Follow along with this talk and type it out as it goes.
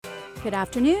Good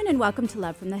afternoon and welcome to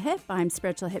Love From The Hyp. I'm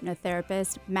spiritual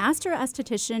hypnotherapist, master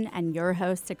esthetician, and your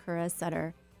host, Sakura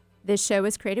Sutter. This show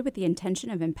is created with the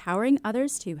intention of empowering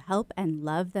others to help and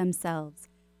love themselves.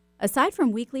 Aside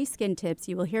from weekly skin tips,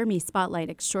 you will hear me spotlight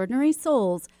extraordinary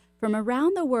souls from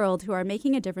around the world who are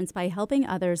making a difference by helping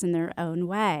others in their own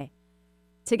way.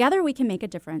 Together we can make a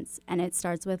difference, and it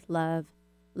starts with love.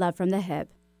 Love from the Hyp.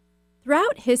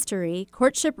 Throughout history,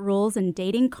 courtship rules and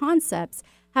dating concepts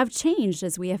have changed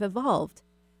as we have evolved.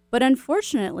 But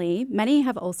unfortunately, many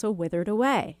have also withered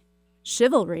away.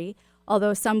 Chivalry,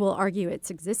 although some will argue its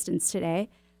existence today,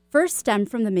 first stemmed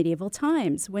from the medieval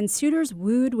times, when suitors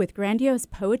wooed with grandiose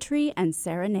poetry and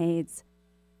serenades.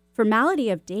 Formality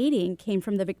of dating came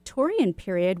from the Victorian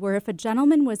period, where if a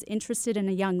gentleman was interested in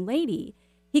a young lady,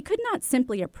 he could not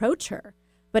simply approach her,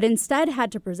 but instead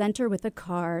had to present her with a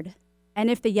card. And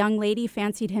if the young lady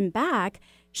fancied him back,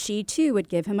 she too would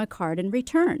give him a card in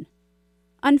return.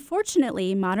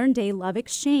 Unfortunately, modern-day love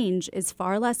exchange is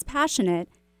far less passionate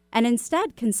and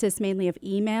instead consists mainly of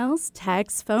emails,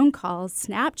 texts, phone calls,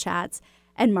 Snapchats,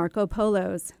 and Marco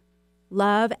Polos.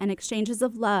 Love and exchanges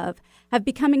of love have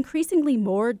become increasingly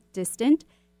more distant,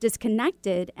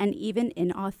 disconnected, and even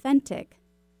inauthentic.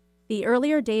 The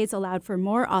earlier days allowed for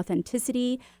more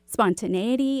authenticity,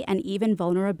 spontaneity, and even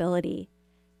vulnerability.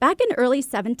 Back in early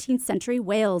 17th century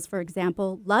Wales, for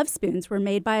example, love spoons were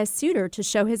made by a suitor to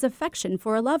show his affection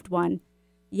for a loved one.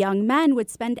 Young men would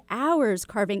spend hours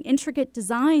carving intricate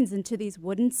designs into these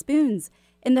wooden spoons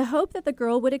in the hope that the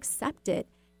girl would accept it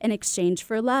in exchange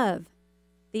for love.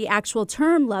 The actual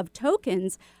term love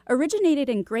tokens originated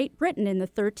in Great Britain in the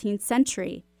 13th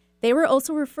century. They were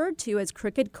also referred to as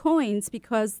crooked coins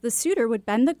because the suitor would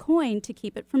bend the coin to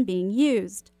keep it from being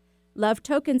used. Love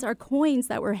tokens are coins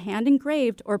that were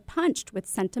hand-engraved or punched with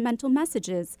sentimental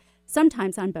messages,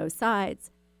 sometimes on both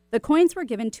sides. The coins were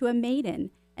given to a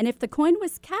maiden, and if the coin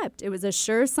was kept, it was a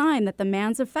sure sign that the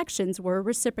man's affections were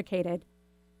reciprocated.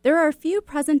 There are a few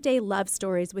present-day love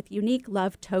stories with unique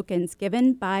love tokens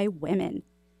given by women.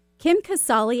 Kim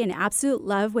Casale, in absolute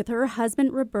love with her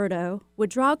husband Roberto, would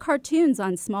draw cartoons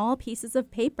on small pieces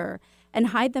of paper and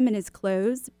hide them in his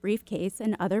clothes, briefcase,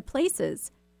 and other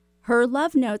places. Her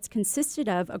love notes consisted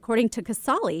of, according to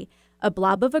Casale, a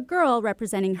blob of a girl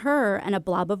representing her and a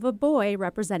blob of a boy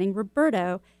representing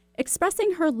Roberto,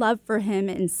 expressing her love for him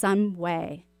in some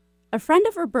way. A friend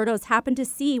of Roberto's happened to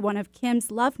see one of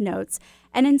Kim's love notes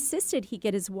and insisted he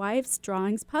get his wife's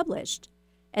drawings published.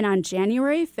 And on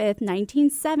January 5th,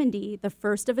 1970, the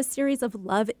first of a series of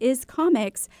Love Is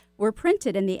comics were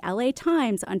printed in the LA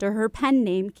Times under her pen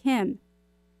name Kim.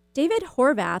 David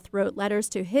Horvath wrote letters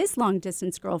to his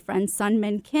long-distance girlfriend,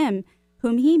 Sunmin Kim,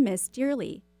 whom he missed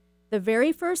dearly. The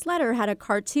very first letter had a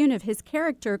cartoon of his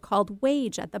character called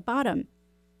Wage at the bottom.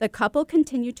 The couple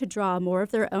continued to draw more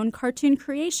of their own cartoon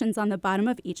creations on the bottom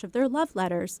of each of their love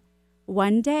letters.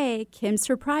 One day, Kim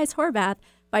surprised Horvath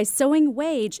by sewing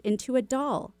Wage into a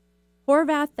doll.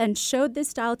 Horvath then showed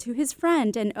this doll to his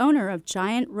friend and owner of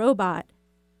Giant Robot.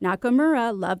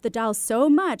 Nakamura loved the doll so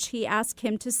much he asked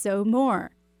Kim to sew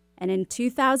more. And in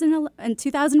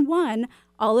 2001,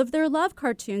 all of their love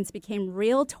cartoons became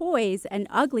real toys and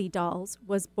Ugly Dolls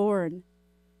was born.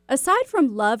 Aside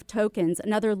from love tokens,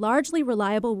 another largely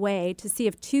reliable way to see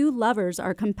if two lovers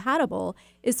are compatible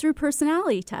is through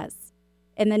personality tests.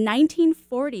 In the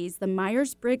 1940s, the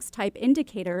Myers-Briggs Type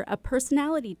Indicator, a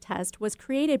personality test, was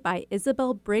created by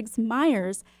Isabel Briggs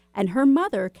Myers and her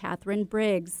mother, Catherine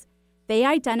Briggs. They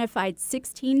identified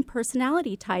 16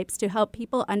 personality types to help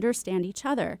people understand each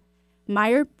other.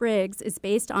 Myers-Briggs is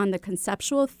based on the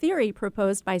conceptual theory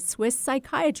proposed by Swiss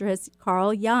psychiatrist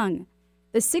Carl Jung.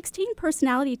 The 16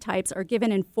 personality types are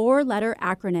given in 4-letter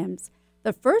acronyms.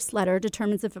 The first letter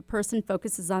determines if a person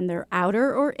focuses on their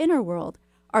outer or inner world.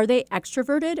 Are they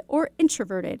extroverted or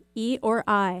introverted, E or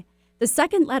I? The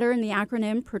second letter in the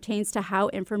acronym pertains to how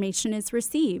information is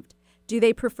received. Do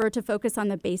they prefer to focus on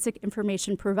the basic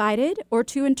information provided or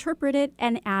to interpret it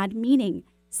and add meaning,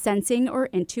 sensing or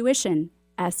intuition?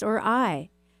 S or I.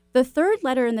 The third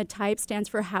letter in the type stands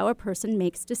for how a person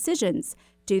makes decisions.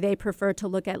 Do they prefer to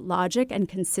look at logic and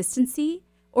consistency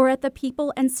or at the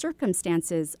people and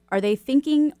circumstances? Are they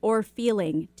thinking or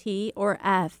feeling, T or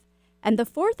F? And the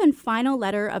fourth and final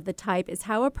letter of the type is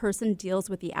how a person deals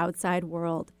with the outside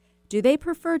world. Do they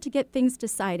prefer to get things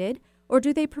decided or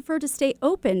do they prefer to stay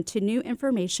open to new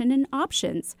information and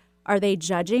options? Are they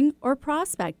judging or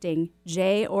prospecting,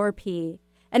 J or P?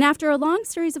 And after a long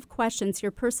series of questions,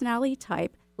 your personality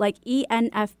type, like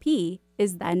ENFP,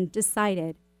 is then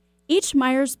decided. Each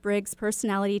Myers-Briggs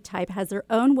personality type has their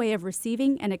own way of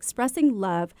receiving and expressing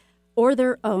love or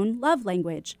their own love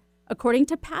language. According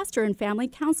to pastor and family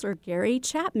counselor Gary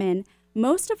Chapman,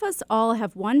 most of us all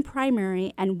have one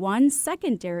primary and one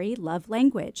secondary love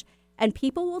language, and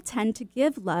people will tend to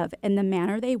give love in the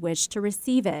manner they wish to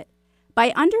receive it.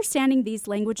 By understanding these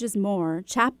languages more,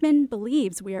 Chapman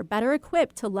believes we are better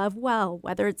equipped to love well,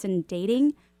 whether it's in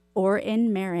dating or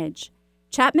in marriage.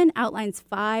 Chapman outlines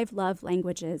 5 love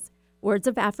languages: words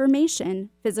of affirmation,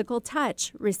 physical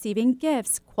touch, receiving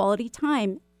gifts, quality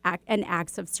time, and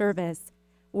acts of service.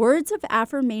 Words of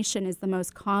affirmation is the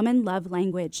most common love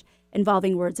language,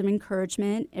 involving words of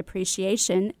encouragement,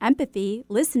 appreciation, empathy,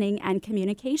 listening, and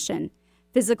communication.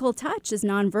 Physical touch is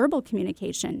nonverbal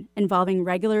communication, involving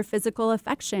regular physical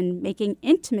affection, making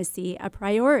intimacy a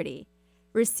priority.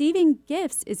 Receiving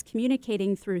gifts is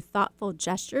communicating through thoughtful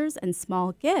gestures and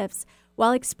small gifts,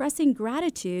 while expressing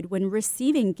gratitude when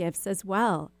receiving gifts as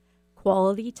well.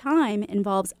 Quality time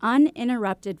involves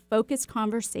uninterrupted, focused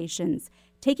conversations,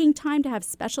 taking time to have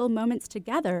special moments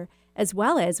together, as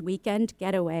well as weekend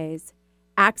getaways.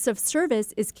 Acts of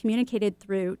service is communicated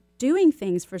through doing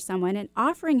things for someone and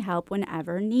offering help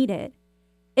whenever needed.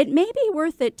 It may be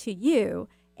worth it to you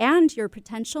and your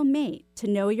potential mate to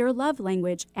know your love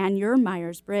language and your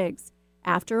Myers-Briggs.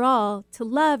 After all, to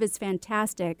love is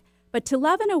fantastic, but to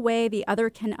love in a way the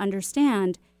other can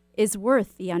understand is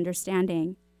worth the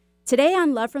understanding. Today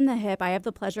on Love From The Hyp, I have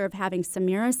the pleasure of having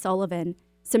Sameera Sullivan.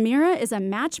 Sameera is a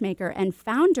matchmaker and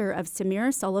founder of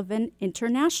Sameera Sullivan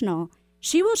International.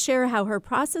 She will share how her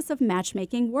process of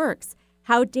matchmaking works,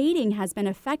 how dating has been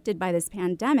affected by this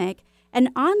pandemic, and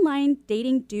online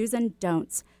dating do's and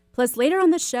don'ts. Plus, later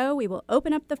on the show, we will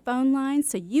open up the phone lines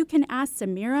so you can ask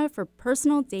Sameera for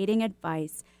personal dating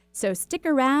advice. So stick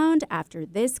around after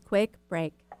this quick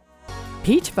break.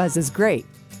 Peach fuzz is great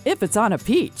if it's on a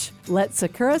peach. Let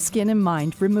Sakura Skin and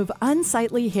Mind remove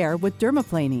unsightly hair with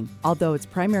dermaplaning. Although its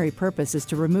primary purpose is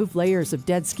to remove layers of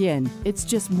dead skin, it's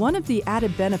just one of the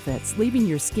added benefits, leaving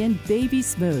your skin baby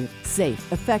smooth,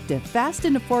 safe, effective, fast,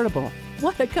 and affordable.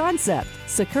 What a concept!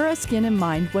 Sakura Skin and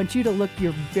Mind wants you to look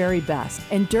your very best,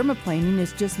 and dermaplaning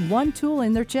is just one tool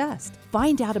in their chest.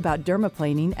 Find out about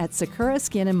dermaplaning at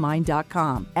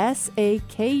sakuraskinandmind.com. Sakura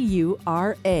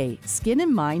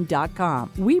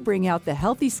skinandmind.com. We bring out the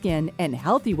healthy skin and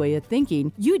healthy way of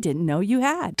thinking you didn't know you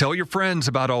had. Tell your friends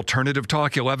about Alternative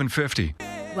Talk 1150.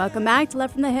 Welcome back to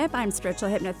Love From The Hyp. I'm spiritual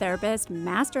hypnotherapist,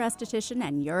 master esthetician,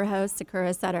 and your host,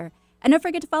 Sakura Sutter. And don't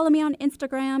forget to follow me on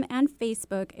Instagram and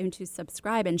Facebook, and to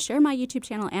subscribe and share my YouTube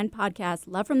channel and podcast,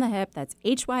 Love From The Hyp. That's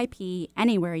HYP,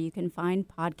 anywhere you can find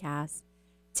podcasts.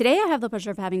 Today, I have the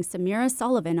pleasure of having Sameera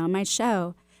Sullivan on my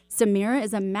show. Sameera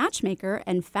is a matchmaker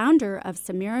and founder of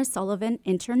Sameera Sullivan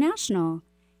International.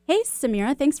 Hey,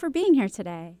 Sameera, thanks for being here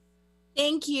today.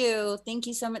 Thank you. Thank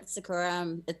you so much,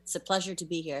 Sakura. It's a pleasure to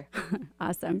be here.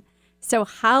 Awesome. So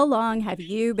how long have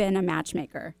you been a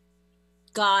matchmaker?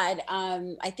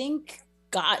 I think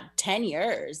 10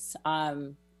 years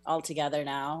altogether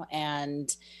now.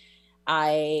 And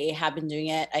I have been doing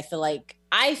it. I feel like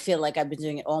I've been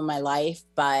doing it all my life,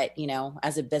 but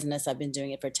as a business, I've been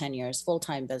doing it for 10 years,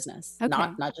 full-time business,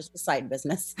 okay. not just a side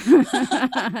business.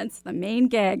 It's the main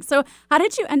gig. So how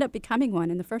did you end up becoming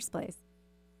one in the first place?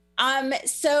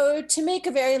 So to make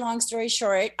a very long story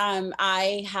short,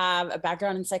 I have a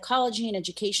background in psychology and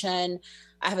education.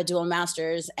 I have a dual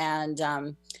master's, and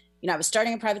I was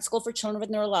starting a private school for children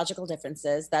with neurological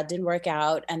differences. That didn't work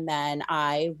out, and then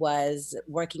I was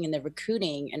working in the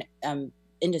recruiting and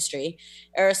industry,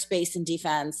 aerospace and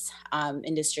defense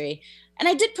industry, and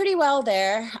I did pretty well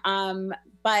there.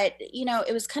 But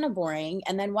it was kind of boring.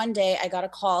 And then one day I got a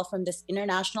call from this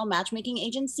international matchmaking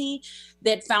agency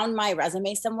that found my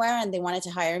resume somewhere, and they wanted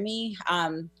to hire me,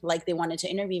 they wanted to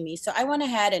interview me. So I went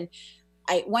ahead and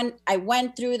I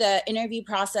went through the interview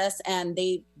process, and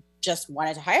they just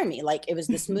wanted to hire me. It was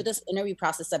the smoothest interview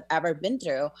process I've ever been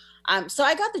through. So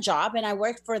I got the job, and I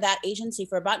worked for that agency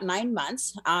for about 9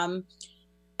 months. And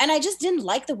I just didn't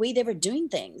like the way they were doing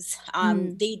things.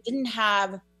 They didn't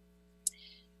have,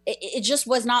 it just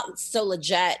was not so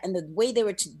legit. And the way they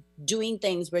were doing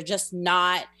things were just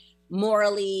not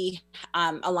morally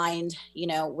aligned,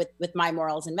 with my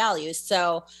morals and values.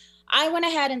 So I went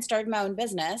ahead and started my own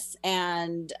business,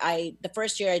 and the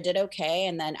first year I did okay.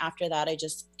 And then after that, I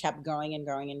just kept growing and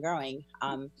growing and growing.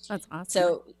 That's awesome.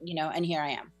 So, and here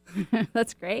I am.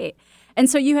 That's great. And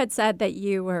so you had said that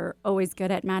you were always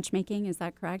good at matchmaking. Is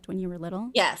that correct, when you were little?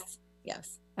 Yes.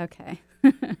 Okay.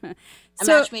 I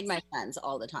matchmade my friends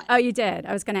all the time. Oh, you did?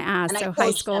 I was going to ask. And so I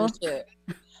high school? them too.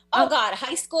 Oh God,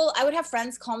 high school, I would have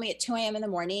friends call me at 2 a.m. in the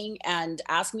morning and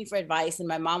ask me for advice. And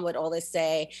my mom would always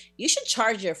say, you should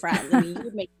charge your friends. I mean, you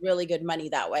would make really good money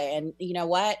that way. And you know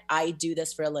what? I do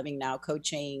this for a living now,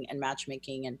 coaching and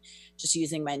matchmaking and just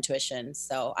using my intuition.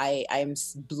 So I'm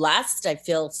blessed. I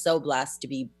feel so blessed to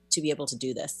be able to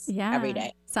do this every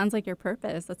day. Sounds like your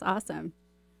purpose. That's awesome.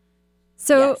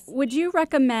 So would you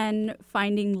recommend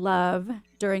finding love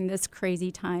during this crazy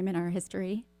time in our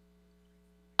history?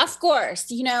 Of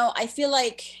course. I feel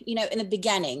like, in the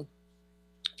beginning,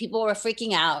 people were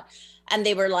freaking out and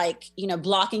they were like,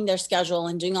 blocking their schedule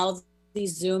and doing all of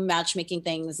these Zoom matchmaking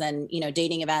things and,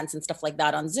 dating events and stuff like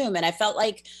that on Zoom. And I felt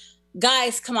like,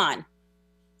 guys, come on,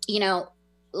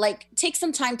 like take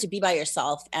some time to be by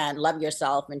yourself and love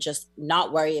yourself and just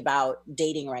not worry about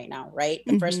dating right now. Right.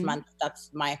 The first month,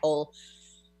 that's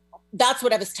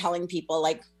what I was telling people.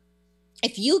 Like,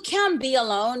 if you can't be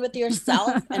alone with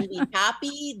yourself and be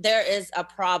happy, there is a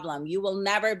problem. You will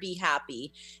never be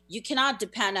happy. You cannot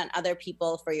depend on other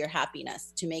people for your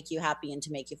happiness to make you happy and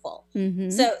to make you full.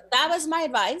 So that was my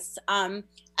advice.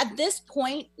 At this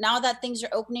point, now that things are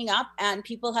opening up and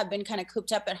people have been kind of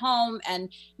cooped up at home and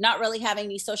not really having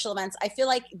these social events, I feel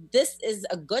like this is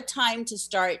a good time to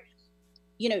start,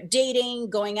 dating,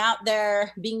 going out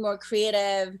there, being more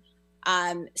creative.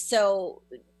 I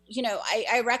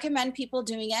recommend people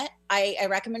doing it. I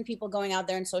recommend people going out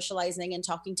there and socializing and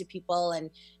talking to people.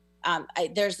 And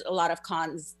there's a lot of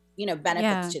cons,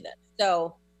 benefits to this.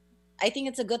 So I think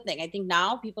it's a good thing. I think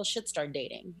now people should start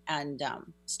dating and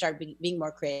start being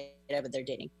more creative with their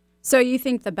dating. So you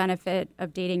think the benefit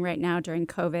of dating right now during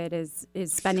COVID is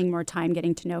spending more time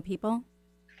getting to know people?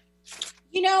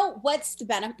 What's the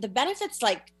benefit? The benefits,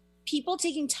 like people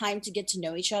taking time to get to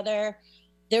know each other.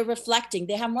 They're reflecting.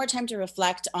 They have more time to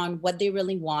reflect on what they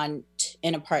really want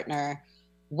in a partner,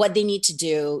 what they need to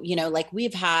do. Like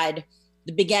we've had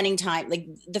the beginning time, like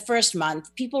the first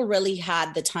month, people really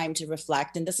had the time to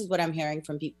reflect. And this is what I'm hearing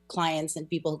from clients and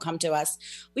people who come to us.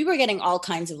 We were getting all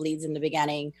kinds of leads in the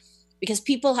beginning because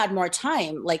people had more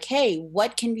time. Like, hey,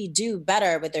 what can we do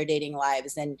better with their dating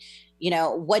lives? And,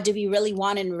 what do we really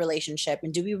want in a relationship?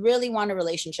 And do we really want a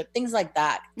relationship? Things like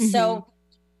that. So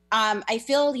I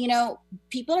feel,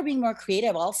 people are being more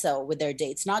creative also with their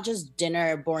dates, not just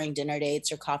boring dinner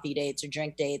dates or coffee dates or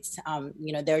drink dates.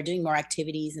 They're doing more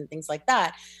activities and things like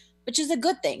that, which is a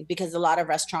good thing because a lot of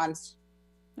restaurants,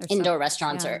 indoor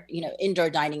restaurants are,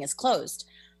 indoor dining is closed.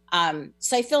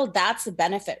 So I feel that's a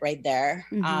benefit right there.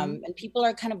 And people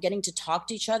are kind of getting to talk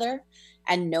to each other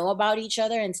and know about each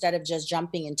other instead of just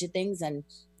jumping into things and,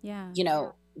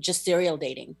 just serial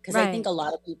dating. Because I think a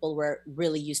lot of people were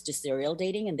really used to serial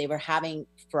dating and they were having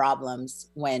problems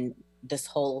when this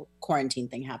whole quarantine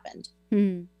thing happened.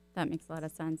 That makes a lot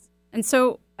of sense. And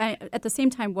so at the same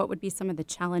time, what would be some of the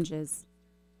challenges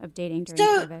of dating during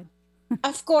COVID?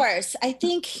 Of course. I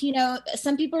think,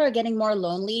 some people are getting more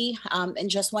lonely and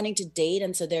just wanting to date.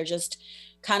 And so they're just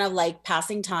kind of like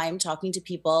passing time, talking to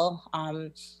people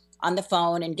on the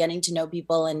phone and getting to know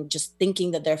people and just thinking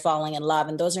that they're falling in love.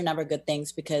 And those are never good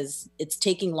things because it's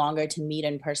taking longer to meet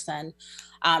in person.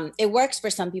 It works for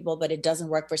some people, but it doesn't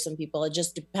work for some people. It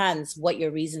just depends what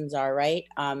your reasons are, right?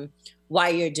 Why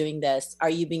you're doing this. Are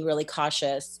you being really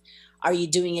cautious? Are you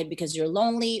doing it because you're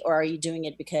lonely or are you doing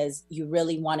it because you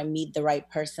really want to meet the right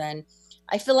person?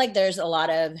 I feel like there's a lot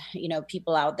of,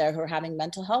 people out there who are having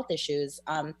mental health issues.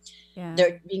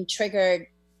 They're being triggered.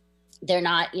 They're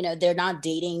not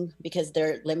dating because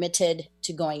they're limited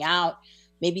to going out.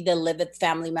 Maybe they live with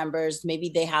family members. Maybe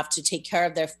they have to take care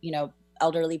of their,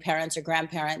 elderly parents or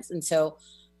grandparents. And so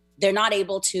they're not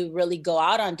able to really go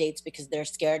out on dates because they're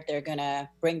scared they're going to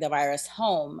bring the virus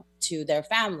home to their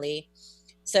family.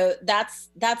 So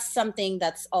that's something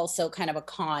that's also kind of a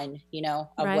con,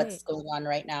 of what's going on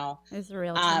right now. It's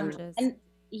real challenges.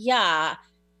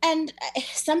 And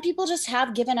some people just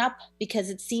have given up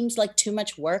because it seems like too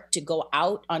much work to go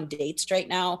out on dates right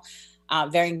now,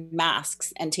 wearing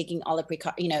masks and taking all the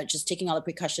taking all the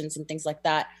precautions and things like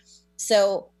that.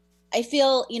 So I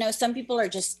feel, some people are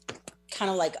just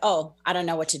kind of like, oh, I don't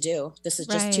know what to do. This is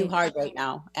just too hard right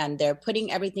now. And they're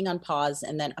putting everything on pause.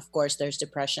 And then, of course, there's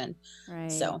depression.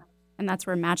 Right. So, and that's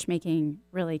where matchmaking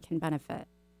really can benefit.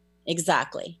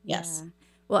 Exactly. Yes. Yeah.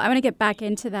 Well, I want to get back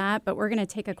into that, but we're going to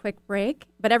take a quick break.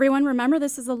 But everyone, remember,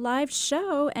 this is a live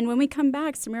show. And when we come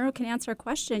back, Sameera can answer a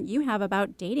question you have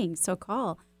about dating. So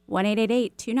call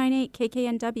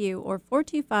 1-888-298-KKNW or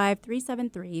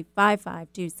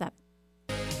 425-373-5527.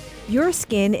 Your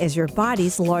skin is your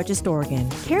body's largest organ.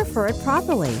 Care for it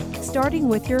properly, starting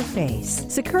with your face.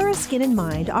 Sakura Skin and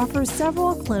Mind offers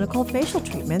several clinical facial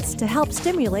treatments to help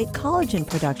stimulate collagen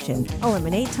production,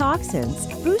 eliminate toxins,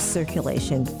 boost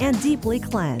circulation, and deeply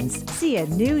cleanse. See a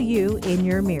new you in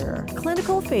your mirror.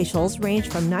 Clinical facials range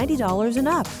from $90 and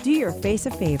up. Do your face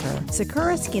a favor.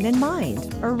 Sakura Skin and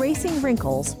Mind, erasing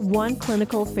wrinkles one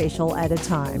clinical facial at a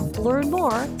time. Learn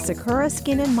more,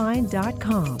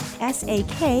 sakuraskinandmind.com.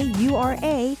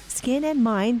 SAKURA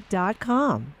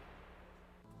skinandmind.com.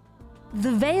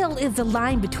 The veil is the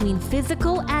line between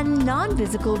physical and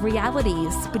non-physical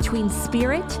realities, between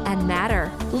spirit and matter.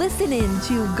 Listen in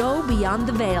to Go Beyond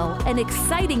the Veil, an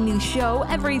exciting new show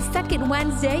every second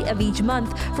Wednesday of each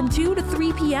month from 2 to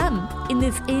 3 p.m. In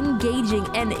this engaging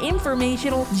and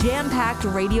informational, jam-packed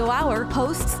radio hour,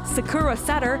 hosts Sakura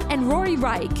Sutter and Rory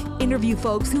Reich interview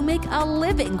folks who make a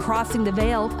living crossing the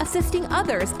veil, assisting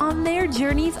others on their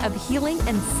journeys of healing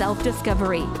and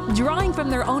self-discovery. Drawing from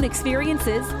their own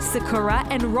experiences, Sakura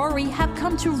and Rory have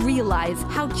come to realize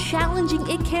how challenging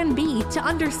it can be to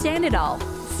understand it all.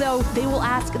 So they will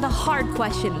ask the hard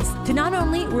questions to not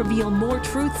only reveal more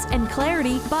truths and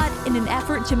clarity, but in an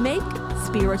effort to make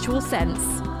spiritual sense.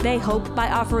 They hope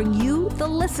by offering you, the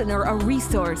listener, a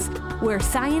resource where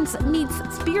science meets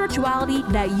spirituality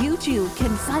that you too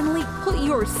can finally put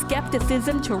your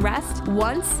skepticism to rest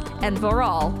once and for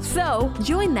all. So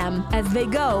join them as they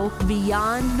go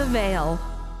beyond the veil.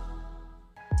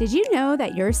 Did you know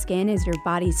that your skin is your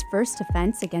body's first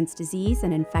defense against disease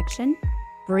and infection?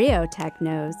 Briotech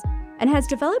knows and has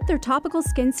developed their topical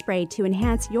skin spray to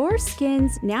enhance your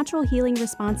skin's natural healing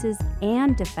responses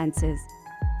and defenses.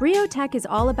 Briotech is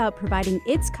all about providing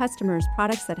its customers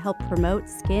products that help promote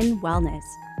skin wellness.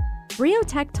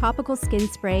 Briotech Topical Skin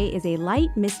Spray is a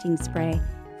light misting spray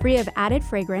free of added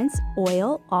fragrance,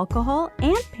 oil, alcohol,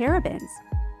 and parabens.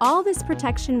 All this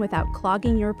protection without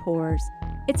clogging your pores.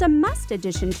 It's a must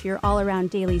addition to your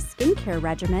all-around daily skincare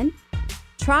regimen.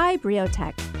 Try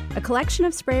Briotech, a collection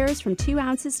of sprayers from 2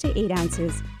 ounces to 8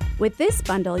 ounces. With this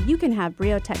bundle, you can have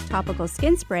Briotech Topical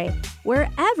Skin Spray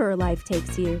wherever life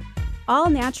takes you.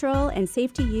 All natural and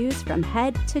safe to use from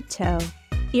head to toe.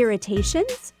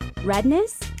 Irritations?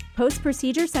 Redness?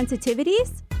 Post-procedure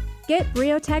sensitivities? Get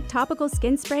Briotech Topical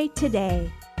Skin Spray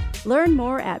today. Learn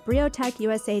more at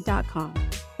briotechusa.com.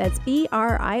 That's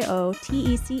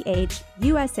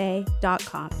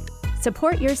BRIOTECHUSA.com.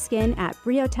 Support your skin at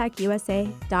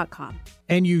briotechusa.com.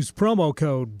 And use promo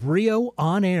code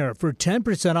BRIOONAIR for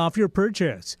 10% off your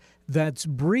purchase. That's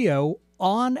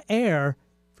BRIOONAIR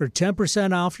for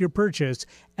 10% off your purchase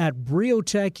at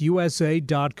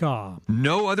briotechusa.com.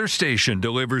 No other station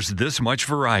delivers this much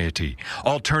variety.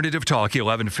 Alternative Talk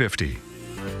 1150.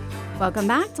 Welcome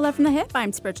back to Love From The Hyp.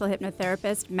 I'm spiritual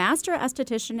hypnotherapist, master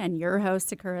esthetician, and your host,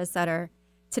 Sakura Sutter.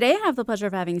 Today, I have the pleasure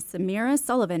of having Sameera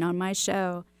Sullivan on my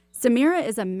show. Sameera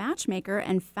is a matchmaker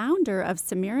and founder of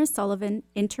Sameera Sullivan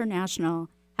International.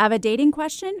 Have a dating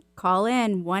question? Call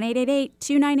in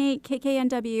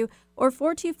 1-888-298-KKNW or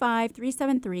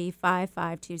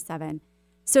 425-373-5527.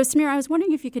 So, Sameera, I was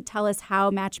wondering if you could tell us how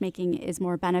matchmaking is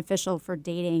more beneficial for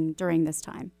dating during this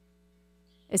time,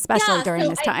 especially during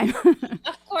this time.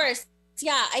 Of course.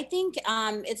 Yeah, I think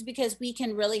it's because we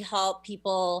can really help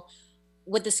people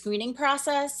with the screening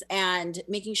process and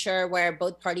making sure where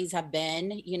both parties have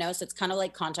been, so it's kind of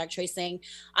like contact tracing.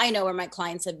 I know where my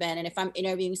clients have been. And if I'm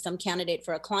interviewing some candidate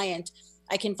for a client,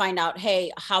 I can find out,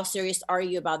 hey, how serious are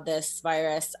you about this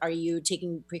virus? Are you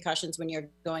taking precautions when you're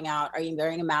going out? Are you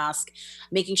wearing a mask?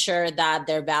 Making sure that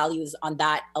their values on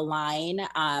that align.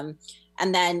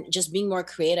 And then just being more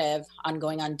creative on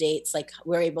going on dates. Like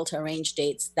we're able to arrange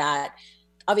dates that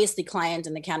obviously client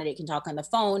and the candidate can talk on the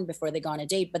phone before they go on a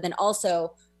date, but then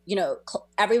also,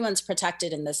 everyone's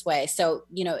protected in this way. So,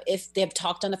 if they've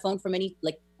talked on the phone for many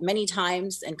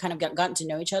times and kind of gotten to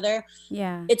know each other,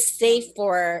 it's safe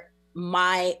for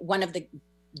one of the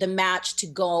match to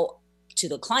go to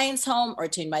the client's home or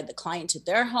to invite the client to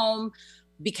their home,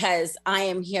 because I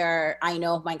am here. I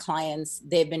know my clients,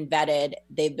 they've been vetted,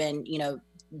 they've been,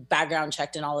 background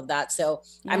checked and all of that. So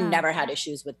I've never had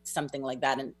issues with something like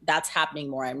that. And that's happening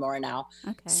more and more now.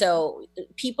 Okay. So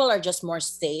people are just more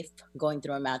safe going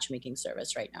through a matchmaking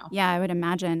service right now. Yeah, I would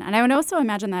imagine. And I would also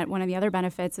imagine that one of the other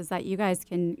benefits is that you guys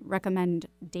can recommend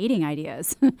dating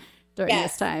ideas during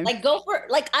this time. I've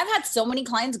had so many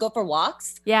clients go for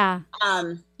walks. Yeah.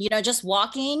 Just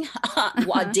walking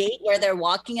a date where they're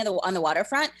walking on the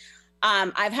waterfront.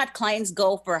 I've had clients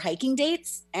go for hiking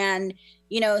dates and,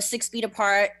 6 feet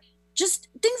apart, just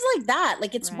things like that.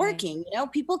 Like it's working,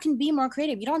 people can be more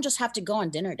creative. You don't just have to go on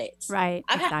dinner dates. Right.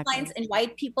 I've had clients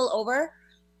invite people over.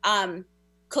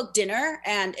 cook dinner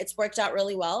and it's worked out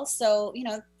really well. So,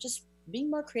 just being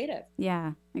more creative.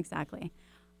 Yeah, exactly.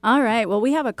 All right. Well,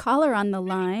 we have a caller on the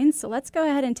line. So let's go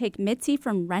ahead and take Mitzi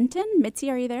from Renton.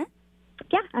 Mitzi, are you there?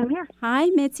 Yeah, I'm here. Hi,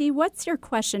 Mitzi. What's your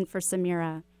question for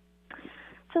Sameera?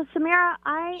 So, Sameera,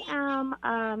 I am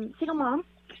a single mom,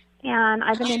 and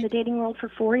I've been in the dating world for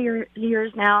 4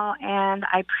 years now, and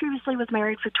I previously was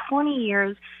married for 20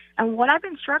 years. And what I've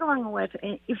been struggling with,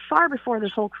 far before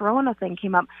this whole Corona thing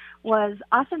came up, was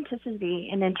authenticity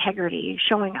and integrity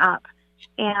showing up.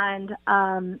 And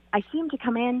I seem to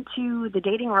come into the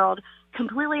dating world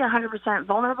completely 100%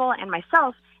 vulnerable and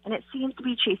myself, and it seems to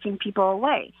be chasing people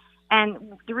away.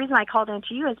 And the reason I called in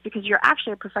to you is because you're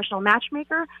actually a professional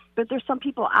matchmaker, but there's some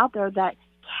people out there that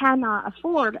cannot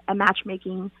afford a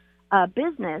matchmaking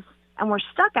business, and we're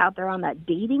stuck out there on that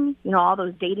dating, all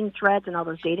those dating threads and all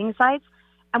those dating sites,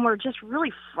 and we're just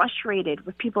really frustrated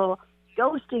with people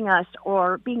ghosting us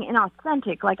or being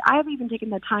inauthentic. Like, I've even taken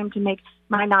the time to make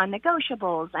my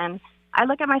non-negotiables, and I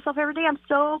look at myself every day. I'm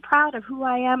so proud of who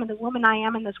I am and the woman I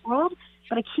am in this world,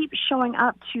 but I keep showing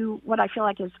up to what I feel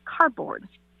like is cardboard.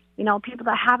 People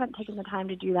that haven't taken the time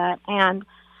to do that. And,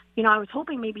 I was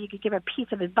hoping maybe you could give a piece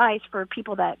of advice for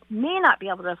people that may not be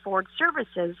able to afford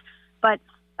services, but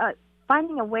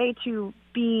finding a way to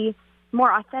be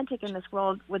more authentic in this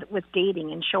world with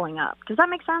dating and showing up. Does that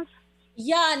make sense?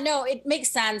 Yeah, no, it makes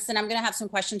sense. And I'm going to have some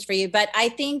questions for you. But I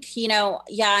think,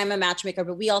 I'm a matchmaker,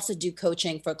 but we also do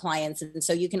coaching for clients. And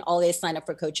so you can always sign up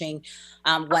for coaching,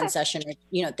 one session,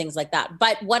 or, things like that.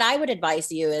 But what I would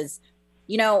advise you is,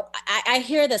 I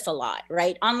hear this a lot,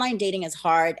 right? Online dating is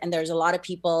hard. And there's a lot of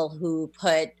people who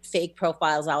put fake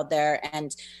profiles out there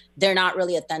and they're not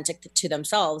really authentic to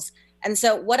themselves. And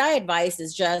so what I advise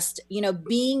is just,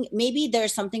 maybe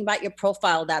there's something about your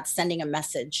profile that's sending a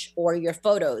message, or your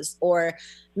photos, or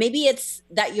maybe it's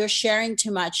that you're sharing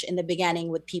too much in the beginning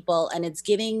with people and it's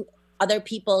giving other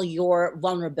people your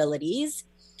vulnerabilities.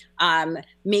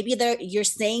 Maybe you're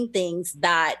saying things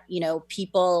that,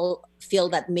 people feel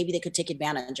that maybe they could take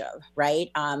advantage of,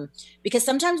 right? Because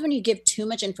sometimes when you give too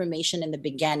much information in the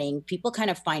beginning, people kind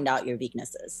of find out your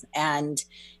weaknesses, and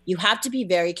you have to be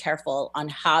very careful on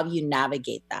how you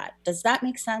navigate that. Does that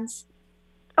make sense?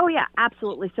 Oh, yeah,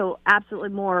 absolutely. So absolutely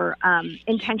more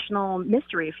intentional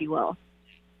mystery, if you will.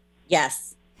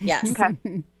 Yes.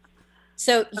 Okay.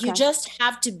 So you just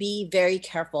have to be very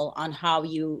careful on how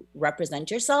you represent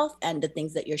yourself and the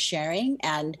things that you're sharing.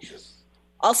 And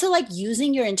also, like,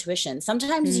 using your intuition.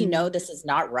 Sometimes this is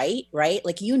not right?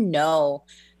 Like,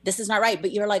 this is not right,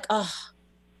 but you're like, oh,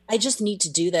 I just need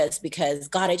to do this because,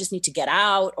 God, I just need to get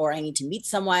out, or I need to meet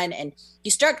someone. And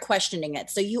you start questioning it.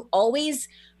 So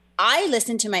I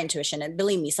listen to my intuition, and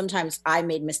believe me, sometimes I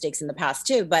made mistakes in the past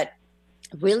too, but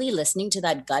really listening to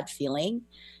that gut feeling,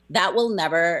 it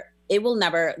will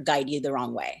never guide you the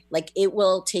wrong way. Like, it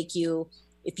will take you,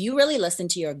 if you really listen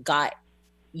to your gut,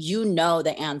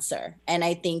 the answer. And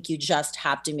I think you just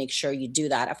have to make sure you do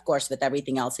that, of course, with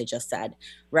everything else I just said,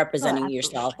 representing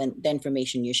yourself and the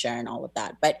information you share and all of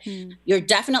that. But you're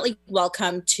definitely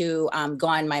welcome to go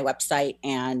on my website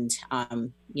and,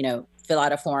 fill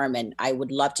out a form. And I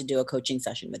would love to do a coaching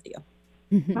session with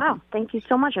you. Wow. Thank you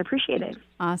so much. I appreciate it.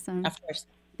 Awesome. Of course.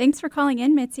 Thanks for calling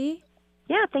in, Mitzi.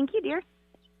 Yeah. Thank you, dear.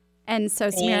 And so,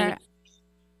 Sameera,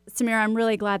 I'm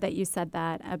really glad that you said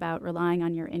that about relying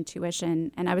on your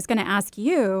intuition. And I was going to ask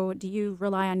you, do you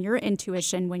rely on your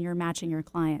intuition when you're matching your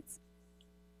clients?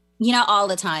 All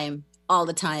the time.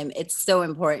 It's so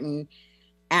important.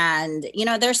 And,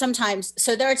 there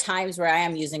are times where I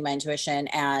am using my intuition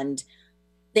and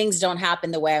things don't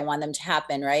happen the way I want them to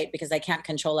happen, right? Because I can't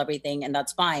control everything, and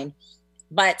that's fine.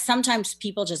 But sometimes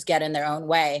people just get in their own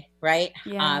way, right?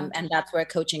 Yeah. And that's where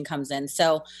coaching comes in.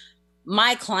 So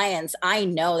my clients, I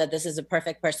know that this is a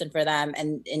perfect person for them,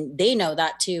 and they know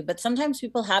that too. But sometimes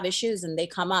people have issues and they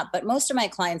come up. But most of my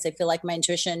clients, I feel like my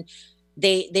intuition,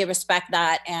 they respect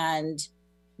that and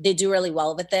they do really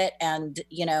well with it. And,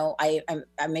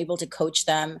 I'm able to coach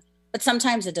them. But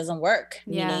sometimes it doesn't work.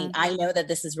 Yeah. Meaning I know that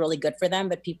this is really good for them,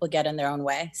 but people get in their own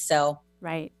way. So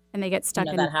right. And they get stuck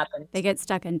that happens. They get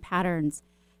stuck in patterns.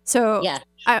 So yeah.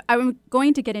 I'm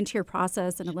going to get into your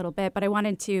process in a little bit, but I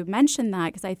wanted to mention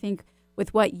that because I think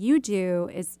with what you do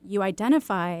is you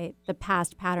identify the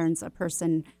past patterns a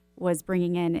person was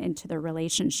bringing into their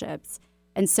relationships.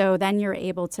 And so then you're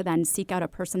able to then seek out a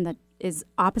person that is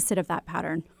opposite of that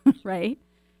pattern, right?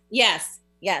 Yes.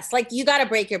 Like, you got to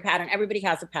break your pattern. Everybody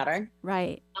has a pattern.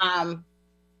 Right. And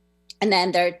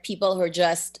then there are people who are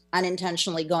just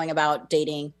unintentionally going about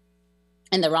dating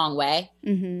in the wrong way.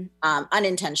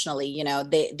 Unintentionally,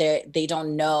 they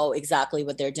don't know exactly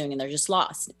what they're doing and they're just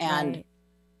lost. And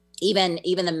even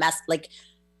the mess, like,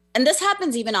 and this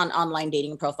happens even on online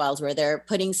dating profiles where they're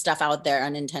putting stuff out there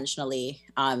unintentionally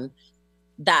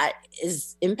that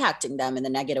is impacting them in the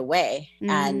negative way.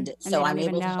 And so I'm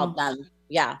able to help them.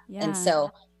 Yeah. And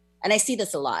so, and I see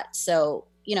this a lot. So,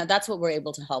 you know, that's what we're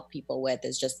able to help people with,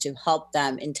 is just to help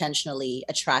them intentionally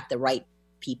attract the right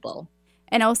people.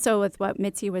 And also with what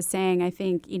Mitzi was saying, I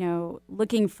think, you know,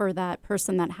 looking for that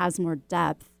person that has more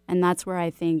depth. And that's where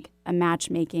I think a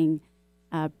matchmaking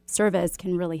service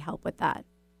can really help with that.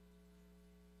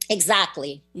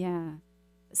 Exactly. Yeah.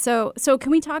 So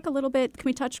can we talk a little bit, can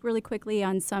we touch really quickly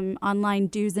on some online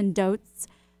do's and don'ts?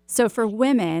 So for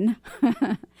women,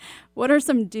 what are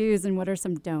some do's and what are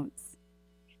some don'ts?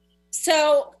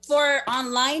 So for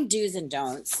online do's and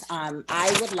don'ts,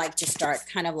 I would like to start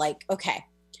kind of like, okay,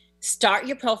 start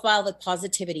your profile with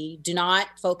positivity. Do not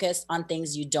focus on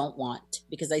things you don't want,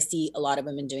 because I see a lot of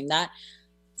women doing that.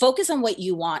 Focus on what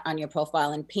you want on your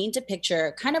profile and paint a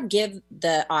picture, kind of give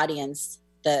the audience,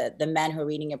 the men who are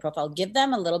reading your profile, give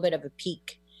them a little bit of a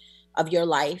peek of your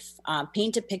life.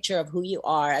 Paint a picture of who you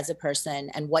are as a person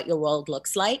and what your world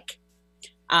looks like,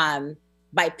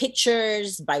 by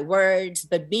pictures, by words,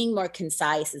 but being more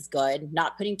concise is good.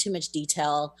 Not putting too much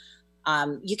detail.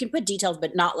 You can put details,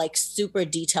 but not like super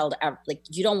detailed. Like,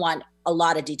 you don't want a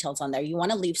lot of details on there. You want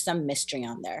to leave some mystery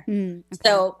on there. Okay.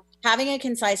 So having a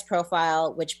concise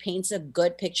profile, which paints a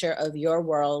good picture of your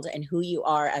world and who you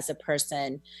are as a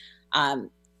person,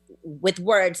 with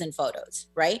words and photos,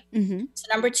 right? So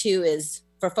number 2 is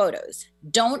for photos.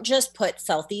 Don't just put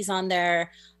selfies on there,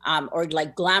 or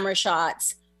like glamour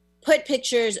shots. Put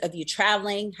pictures of you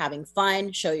traveling, having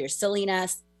fun, show your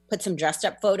silliness, put some dressed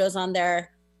up photos on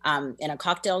there, in a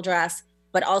cocktail dress,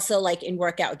 but also like in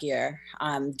workout gear,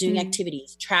 doing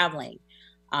activities, traveling.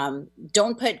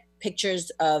 Don't put pictures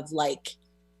of like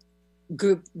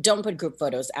don't put group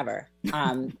photos ever.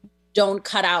 Don't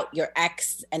cut out your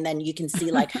ex and then you can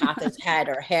see like half his head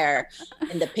or hair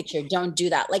in the picture. Don't do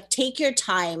that. Like, take your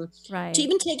time to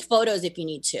even take photos if you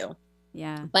need to.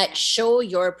 Yeah. But show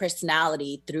your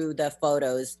personality through the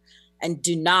photos, and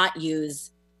do not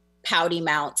use pouty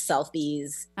mouth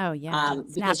selfies. Oh yeah.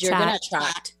 Because you're going to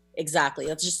attract. Exactly.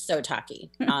 It's just so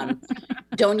tacky.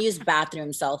 Don't use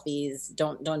bathroom selfies.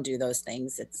 Don't do those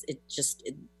things.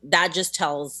 That just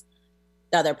tells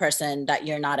the other person that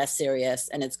you're not as serious,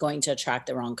 and it's going to attract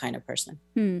the wrong kind of person.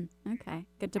 Okay.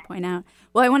 Good to point out.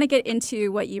 Well, I want to get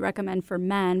into what you recommend for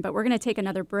men, but we're going to take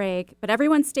another break. But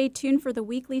everyone stay tuned for the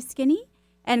Weekly Skinny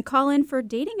and call in for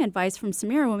dating advice from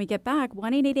Sameera when we get back.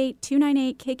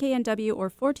 1-888-298-KKNW or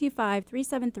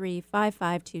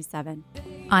 425-373-5527.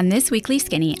 On this Weekly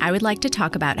Skinny, I would like to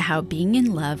talk about how being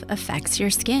in love affects your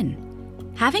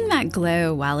skin. Having that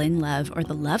glow while in love, or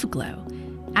the love glow,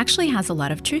 actually has a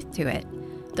lot of truth to it.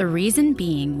 The reason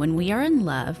being, when we are in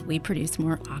love, we produce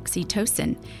more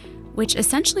oxytocin, which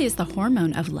essentially is the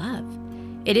hormone of love.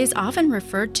 It is often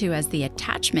referred to as the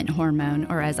attachment hormone,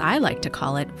 or as I like to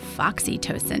call it,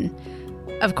 foxytocin.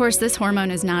 Of course, this hormone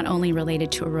is not only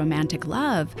related to a romantic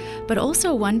love, but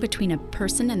also one between a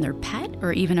person and their pet,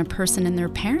 or even a person and their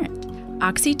parent.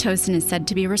 Oxytocin is said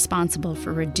to be responsible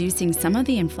for reducing some of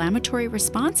the inflammatory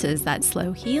responses that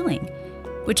slow healing,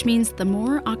 which means the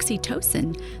more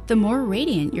oxytocin, the more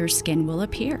radiant your skin will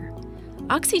appear.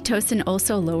 Oxytocin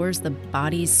also lowers the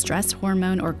body's stress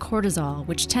hormone, or cortisol,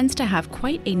 which tends to have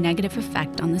quite a negative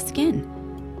effect on the skin.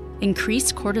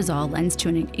 Increased cortisol lends to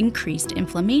an increased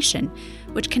inflammation,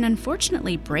 which can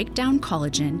unfortunately break down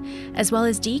collagen, as well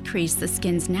as decrease the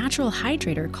skin's natural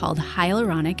hydrator called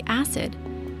hyaluronic acid.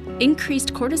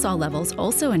 Increased cortisol levels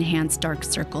also enhance dark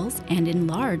circles and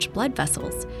enlarge blood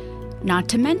vessels. Not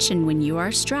to mention, when you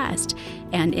are stressed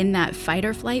and in that fight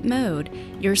or flight mode,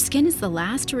 your skin is the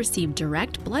last to receive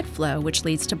direct blood flow, which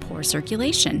leads to poor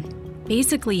circulation.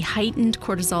 Basically, heightened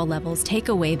cortisol levels take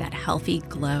away that healthy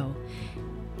glow.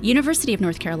 University of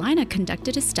North Carolina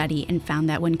conducted a study and found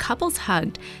that when couples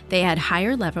hugged, they had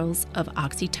higher levels of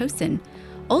oxytocin.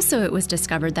 Also, it was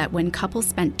discovered that when couples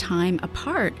spent time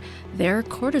apart, their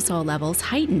cortisol levels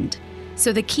heightened.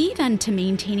 So the key then to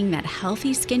maintaining that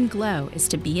healthy skin glow is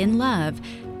to be in love,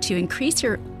 to increase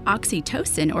your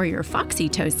oxytocin or your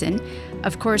foxytocin,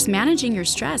 of course, managing your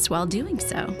stress while doing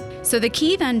so. So the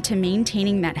key then to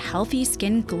maintaining that healthy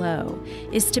skin glow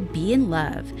is to be in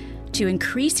love, to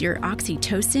increase your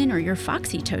oxytocin or your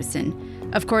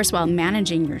foxytocin, of course, while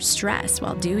managing your stress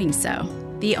while doing so.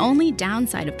 The only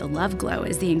downside of the love glow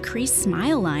is the increased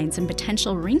smile lines and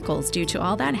potential wrinkles due to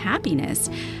all that happiness.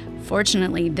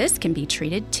 Fortunately, this can be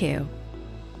treated too.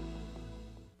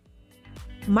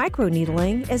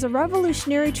 Microneedling is a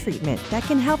revolutionary treatment that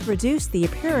can help reduce the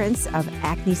appearance of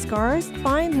acne scars,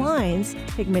 fine lines,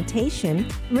 pigmentation,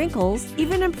 wrinkles,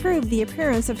 even improve the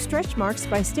appearance of stretch marks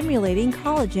by stimulating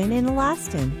collagen and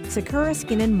elastin. Sakura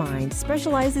Skin and Mind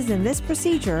specializes in this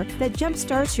procedure that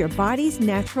jumpstarts your body's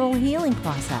natural healing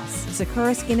process.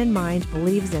 Sakura Skin and Mind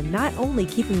believes in not only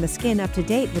keeping the skin up to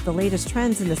date with the latest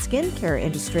trends in the skincare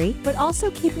industry, but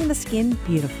also keeping the skin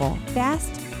beautiful,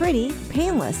 fast, pretty,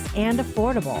 painless, and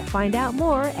affordable. Find out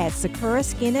more at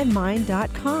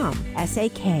sakuraskinandmind.com.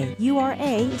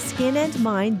 SAKURA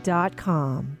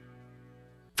skinandmind.com.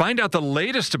 Find out the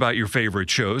latest about your favorite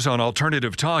shows on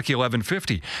Alternative Talk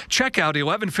 1150. Check out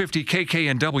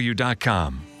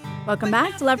 1150kknw.com. Welcome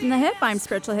back to Love From The Hyp. I'm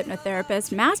spiritual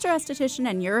hypnotherapist, master esthetician,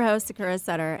 and your host, Sakura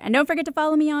Sutter. And don't forget to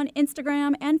follow me on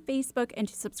Instagram and Facebook and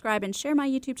to subscribe and share my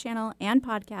YouTube channel and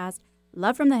podcast,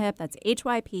 Love From The Hyp. That's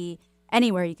HYP,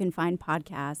 anywhere you can find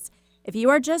podcasts. If you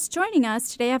are just joining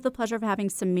us, today I have the pleasure of having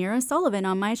Sameera Sullivan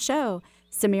on my show.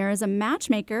 Sameera is a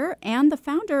matchmaker and the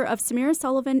founder of Sameera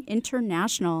Sullivan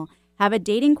International. Have a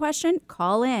dating question?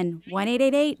 Call in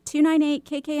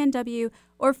 1-888-298-KKNW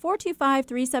or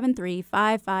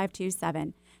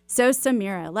 425-373-5527. So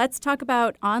Sameera, let's talk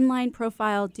about online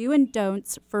profile do and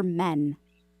don'ts for men.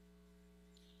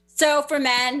 So for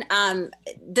men,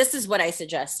 this is what I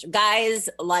suggest. Guys,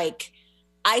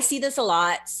 I see this a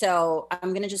lot, so I'm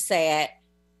going to just say it.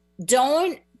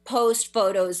 Don't post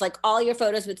photos, like all your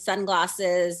photos with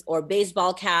sunglasses or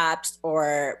baseball caps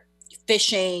or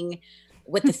fishing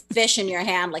with the fish in your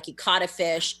hand, like you caught a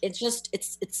fish.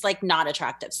 It's like not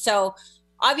attractive. So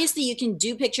obviously you can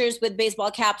do pictures with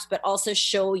baseball caps, but also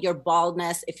show your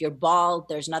baldness. If you're bald,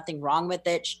 there's nothing wrong with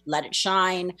it. Let it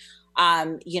shine.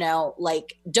 Don't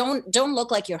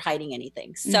look like you're hiding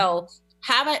anything. So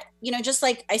have it, just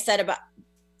like I said about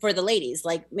for the ladies,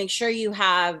 make sure you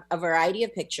have a variety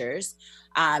of pictures,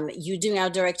 you doing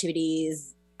outdoor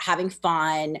activities, having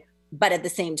fun, but at the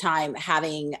same time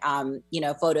having,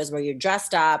 photos where you're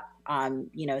dressed up,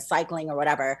 cycling or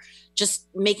whatever, just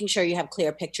making sure you have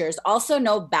clear pictures. Also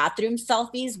no bathroom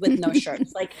selfies with no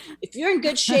shirts. If you're in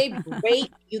good shape,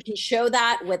 great. You can show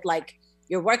that with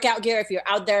your workout gear. If you're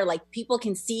out there, people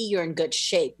can see you're in good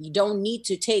shape. You don't need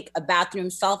to take a bathroom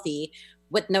selfie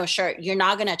with no shirt. You're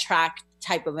not going to attract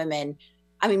type of women.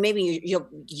 I mean, maybe you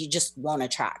just won't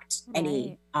attract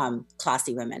any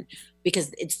classy women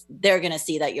because they're going to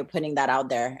see that you're putting that out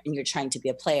there and you're trying to be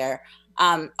a player.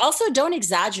 Also, don't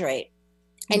exaggerate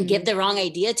and give the wrong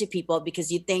idea to people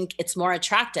because you think it's more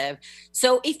attractive.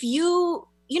 So if even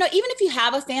if you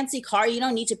have a fancy car, you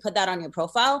don't need to put that on your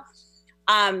profile.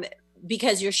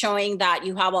 Because you're showing that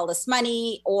you have all this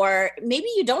money, or maybe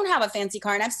you don't have a fancy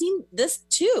car. And I've seen this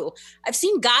too. I've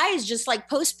seen guys just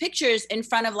post pictures in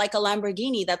front of a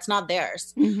Lamborghini that's not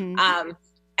theirs.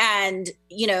 And,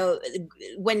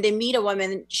 when they meet a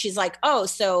woman, she's like, oh,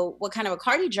 so what kind of a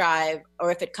car do you drive? Or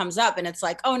if it comes up and it's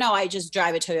like, oh no, I just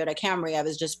drive a Toyota Camry. I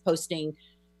was just posting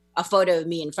a photo of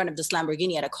me in front of this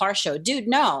Lamborghini at a car show. Dude,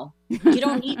 no, you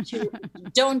don't need to,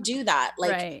 don't do that.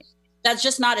 Right. That's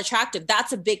just not attractive.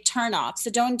 That's a big turnoff.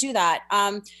 So don't do that.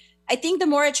 I think the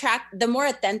more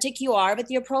authentic you are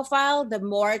with your profile, the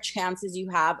more chances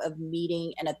you have of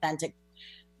meeting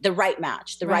the right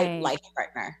match, the right life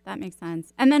partner. That makes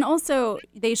sense. And then also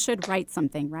they should write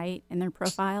something, right, in their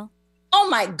profile? Oh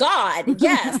my God.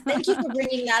 Yes. Thank you for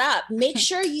bringing that up. Make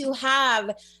sure you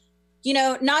have,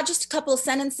 not just a couple of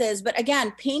sentences, but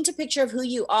again, paint a picture of who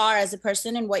you are as a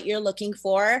person and what you're looking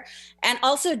for. And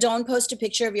also don't post a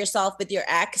picture of yourself with your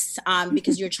ex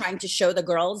because you're trying to show the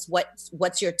girls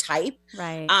what's your type.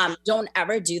 Right. Don't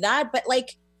ever do that. But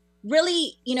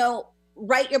really,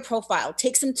 write your profile,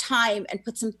 take some time and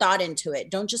put some thought into it.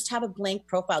 Don't just have a blank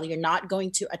profile. You're not going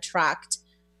to attract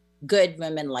good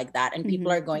women like that. And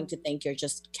people are going to think you're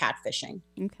just catfishing.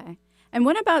 Okay. And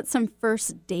what about some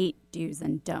first date do's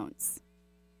and don'ts?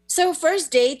 So first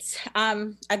dates,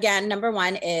 again, number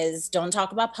one is don't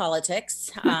talk about politics.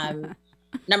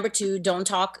 Number two, don't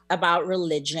talk about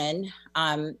religion.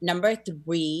 Number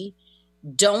three,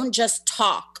 don't just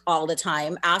talk all the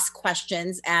time. Ask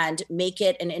questions and make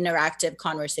it an interactive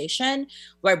conversation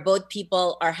where both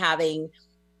people are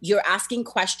you're asking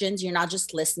questions, you're not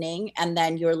just listening, and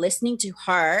then you're listening to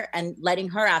her and letting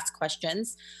her ask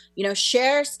questions.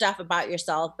 Share stuff about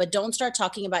yourself, but don't start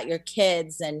talking about your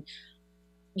kids and,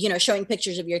 showing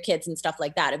pictures of your kids and stuff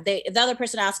like that. If the other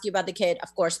person asks you about the kid,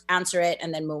 of course, answer it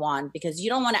and then move on, because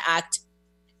you don't want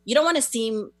to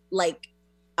seem like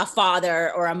a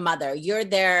father or a mother. You're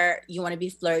there, you want to be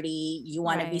flirty, you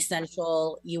want to be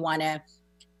sensual, you want to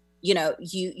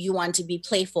you want to be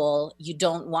playful. You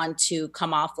don't want to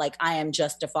come off like I am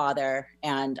just a father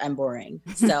and I'm boring.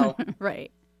 So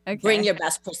right. Okay. Bring your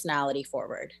best personality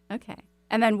forward. Okay.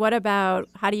 And then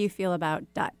how do you feel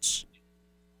about Dutch?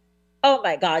 Oh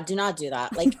my God, do not do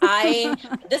that. Like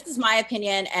this is my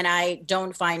opinion, and I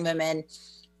don't find women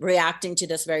reacting to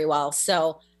this very well.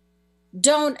 So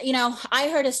I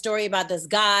heard a story about this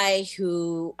guy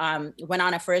who went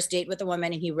on a first date with a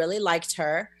woman and he really liked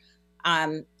her.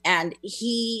 And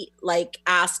he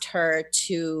asked her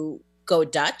to go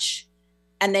Dutch.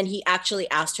 And then he actually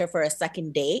asked her for a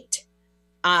second date.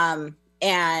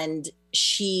 And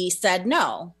she said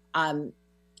no.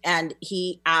 And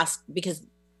he asked, because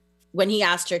when he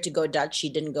asked her to go Dutch, she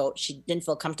didn't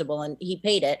feel comfortable, and he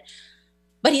paid it.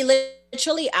 But he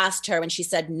literally asked her, when she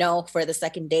said no for the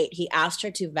second date, he asked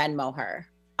her to Venmo her.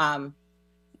 From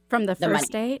the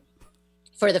first date?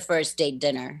 For the first date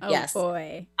dinner, yes. Oh,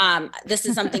 boy. This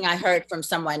is something I heard from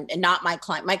someone, and not my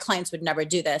client. My clients would never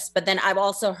do this. But then I've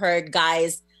also heard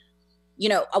guys,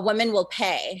 a woman will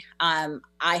pay.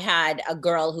 I had a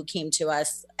girl who came to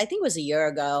us, I think it was a year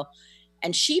ago,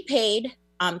 and she paid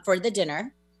for the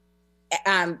dinner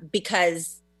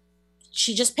because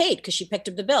she just paid, because she picked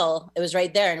up the bill. It was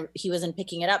right there and he wasn't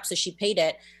picking it up. So she paid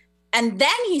it. And then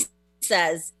he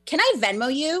says, "Can I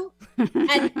Venmo you?"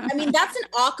 And I mean, that's an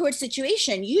awkward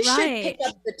situation. You should pick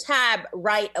up the tab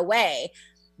right away.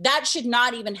 That should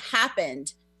not even happen.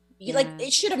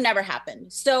 It should have never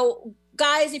happened. So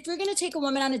guys, if you're going to take a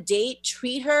woman on a date,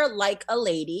 treat her like a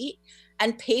lady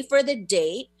and pay for the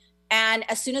date. And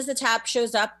as soon as the tab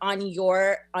shows up on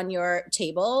your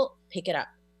table, pick it up.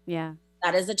 Yeah.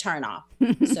 That is a turn off.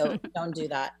 So don't do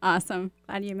that. Awesome.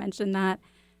 Glad you mentioned that.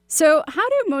 So how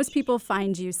do most people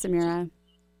find you, Sameera?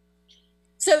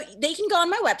 So they can go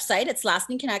on my website. It's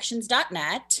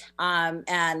lastingconnections.net.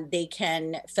 And they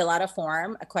can fill out a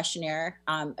form, a questionnaire,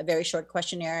 a very short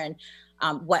questionnaire.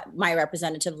 And what my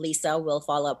representative, Lisa, will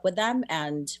follow up with them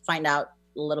and find out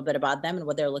a little bit about them and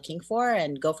what they're looking for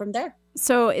and go from there.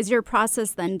 So is your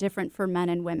process then different for men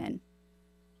and women?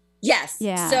 Yes.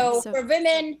 Yeah. So for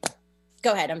women,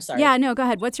 go ahead. I'm sorry. Yeah, no, go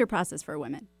ahead. What's your process for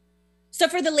women? So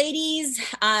for the ladies,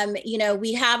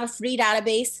 we have a free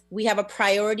database. We have a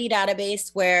priority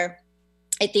database where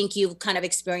I think you've kind of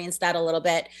experienced that a little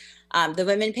bit. The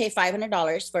women pay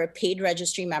 $500 for a paid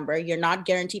registry member. You're not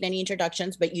guaranteed any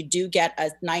introductions, but you do get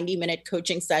a 90-minute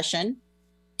coaching session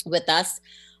with us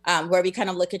where we kind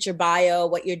of look at your bio,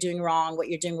 what you're doing wrong, what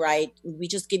you're doing right. We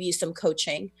just give you some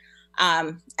coaching.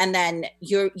 And then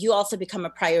you also become a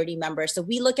priority member. So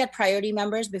we look at priority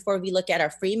members before we look at our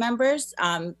free members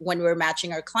when we're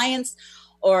matching our clients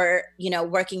or,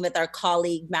 working with our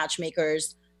colleague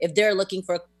matchmakers. If they're looking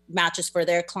for matches for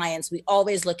their clients, we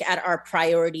always look at our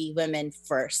priority women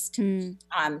first.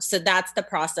 So that's the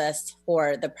process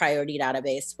for the priority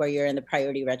database where you're in the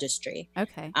priority registry.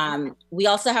 Okay. We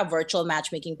also have virtual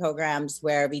matchmaking programs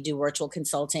where we do virtual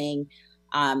consulting.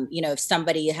 If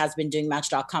somebody has been doing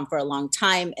Match.com for a long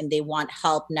time and they want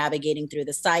help navigating through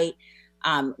the site,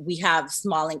 we have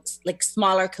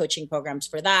smaller coaching programs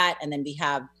for that. And then we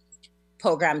have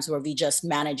programs where we just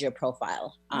manage your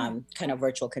profile, kind of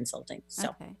virtual consulting. So,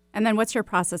 okay. And then what's your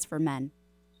process for men?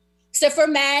 So for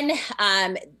men,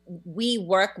 we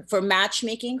work for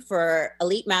matchmaking, for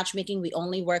elite matchmaking. We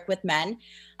only work with men.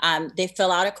 They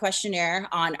fill out a questionnaire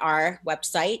on our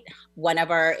website. One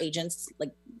of our agents,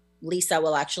 like Lisa,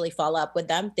 will actually follow up with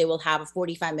them. They will have a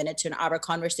 45-minute to an hour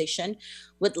conversation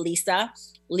with Lisa.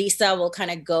 Lisa will kind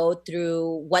of go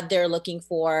through what they're looking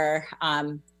for,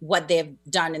 what they've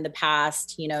done in the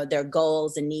past, their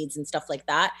goals and needs and stuff like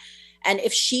that. And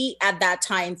if she at that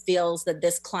time feels that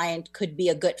this client could be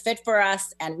a good fit for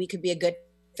us and we could be a good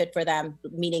fit for them,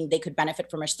 meaning they could benefit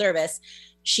from our service,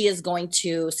 she is going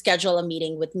to schedule a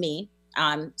meeting with me.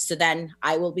 So then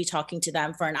I will be talking to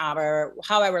them for an hour,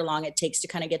 however long it takes to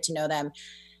kind of get to know them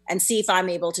and see if I'm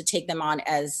able to take them on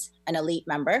as an elite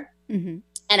member. Mm-hmm.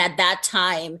 And at that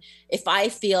time, if I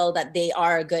feel that they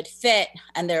are a good fit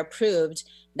and they're approved,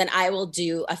 then I will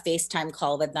do a FaceTime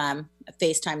call with them, a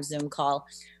FaceTime Zoom call,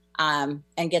 and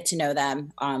get to know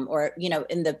them. Or,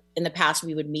 in the past,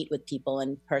 we would meet with people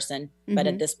in person, mm-hmm. but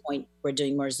at this point, we're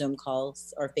doing more Zoom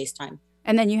calls or FaceTime.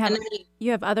 And then you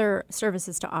have other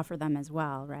services to offer them as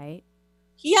well, right?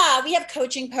 Yeah, we have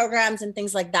coaching programs and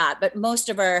things like that, but most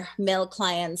of our male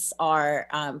clients are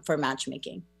for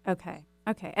matchmaking. Okay.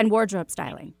 And wardrobe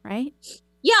styling, right?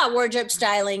 Yeah, wardrobe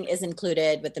styling is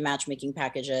included with the matchmaking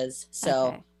packages.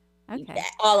 So okay.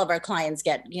 All of our clients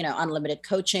get, unlimited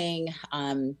coaching.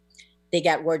 They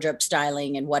get wardrobe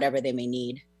styling and whatever they may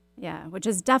need. Yeah, which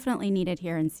is definitely needed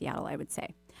here in Seattle, I would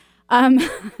say. So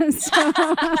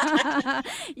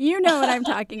you know what I'm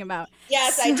talking about.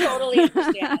 Yes, I totally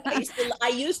understand. I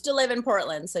used to live in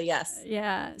Portland, so yes.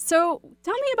 Yeah. So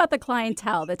tell me about the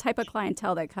clientele, the type of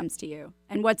clientele that comes to you,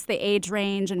 and what's the age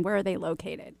range and where are they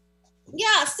located?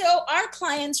 Yeah, so our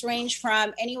clients range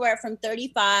from anywhere from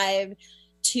 35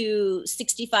 to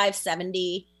 65,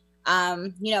 70.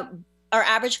 Our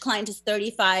average client is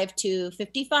 35 to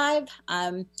 55,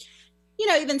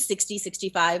 even 60,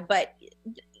 65, but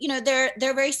they're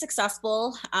very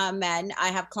successful men. I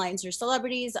have clients who are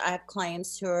celebrities. I have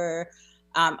clients who are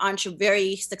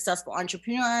very successful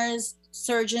entrepreneurs,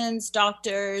 surgeons,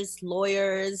 doctors,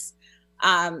 lawyers,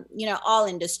 all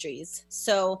industries.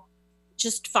 So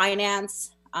just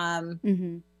finance,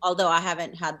 although I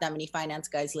haven't had that many finance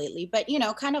guys lately, but,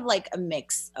 kind of like a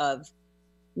mix of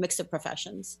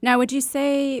professions. Now, would you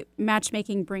say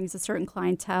matchmaking brings a certain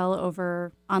clientele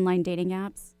over online dating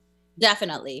apps?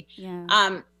 Definitely.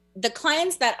 Yeah. The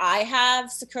clients that I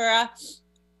have, Sakura,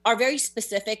 are very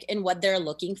specific in what they're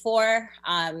looking for.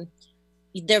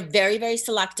 They're very, very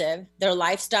selective. Their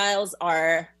lifestyles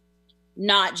are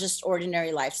not just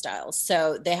ordinary lifestyles.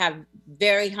 So they have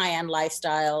very high-end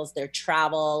lifestyles, their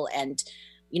travel, and,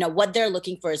 what they're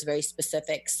looking for is very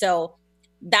specific. So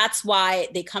that's why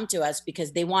they come to us,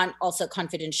 because they want also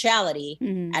confidentiality,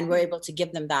 and we're able to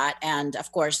give them that. And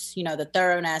of course, the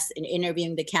thoroughness in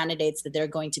interviewing the candidates that they're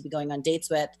going to be going on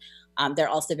dates with. They're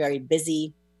also very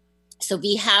busy. So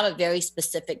we have a very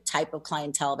specific type of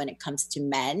clientele when it comes to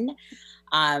men.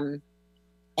 And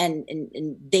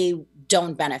they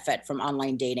don't benefit from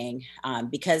online dating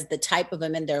because the type of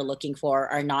women they're looking for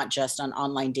are not just on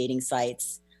online dating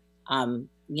sites.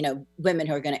 Women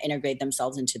who are going to integrate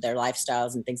themselves into their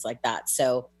lifestyles and things like that.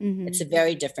 So it's a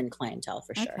very different clientele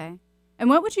for sure. Okay. And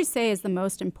what would you say is the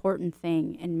most important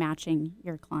thing in matching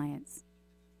your clients?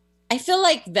 I feel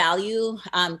like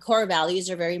core values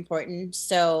are very important.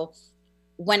 So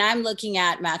when I'm looking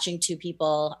at matching two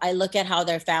people, I look at how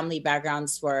their family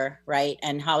backgrounds were, right?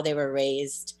 And how they were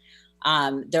raised,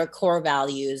 their core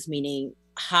values, meaning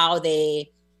how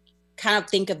they kind of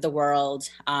think of the world.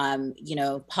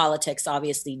 Politics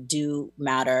obviously do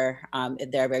matter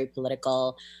if they're very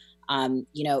political.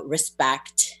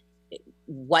 Respect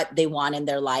what they want in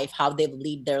their life, how they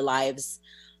lead their lives.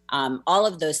 All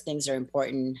of those things are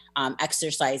important.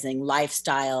 Exercising,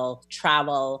 lifestyle,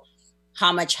 travel.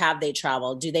 How much have they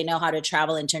traveled? Do they know how to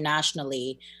travel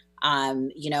internationally?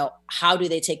 How do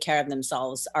they take care of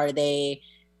themselves? Are they,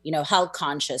 health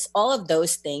conscious? All of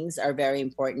those things are very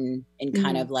important in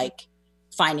kind of like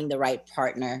finding the right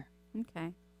partner.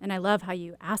 Okay. And I love how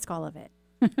you ask all of it.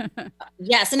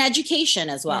 Yes. And education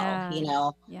as well,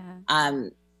 Yeah.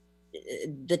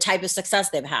 The type of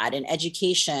success they've had in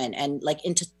education and like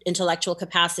intellectual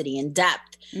capacity and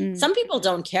depth. Some people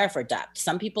don't care for depth.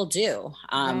 Some people do.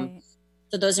 Right.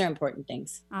 So those are important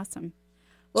things. Awesome.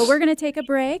 Well, we're going to take a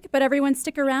break, but everyone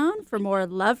stick around for more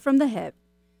Love from the Hyp.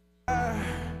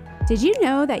 Did you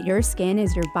know that your skin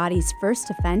is your body's first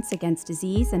defense against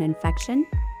disease and infection?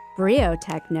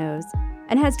 BrioTech knows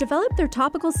and has developed their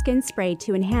topical skin spray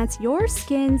to enhance your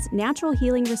skin's natural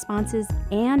healing responses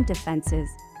and defenses.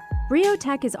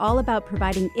 BrioTech is all about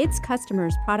providing its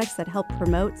customers products that help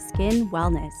promote skin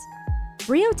wellness.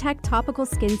 BrioTech Topical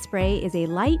Skin Spray is a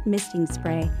light misting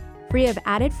spray free of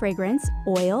added fragrance,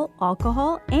 oil,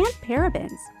 alcohol, and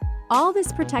parabens. All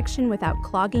this protection without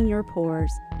clogging your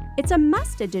pores. It's a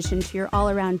must addition to your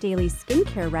all-around daily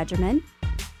skincare regimen.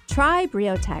 Try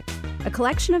BrioTech, a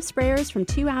collection of sprayers from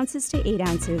 2 ounces to 8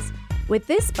 ounces. With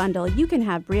this bundle, you can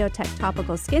have BrioTech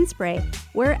Topical Skin Spray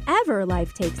wherever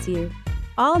life takes you.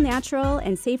 All natural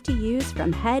and safe to use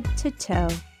from head to toe.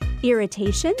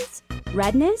 Irritations?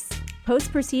 Redness?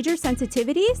 Post-procedure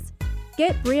sensitivities?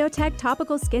 Get BrioTech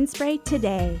Topical Skin Spray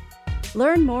today.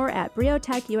 Learn more at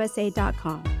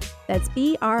briotechusa.com. That's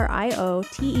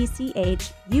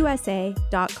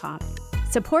BrioTechUSA.com.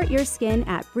 Support your skin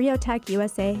at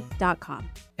briotechusa.com.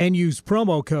 And use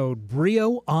promo code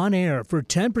BRIOONAIR for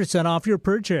 10% off your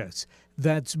purchase.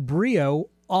 That's BRIO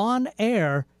on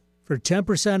air for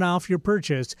 10% off your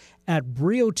purchase at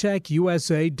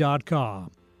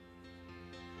briotechusa.com.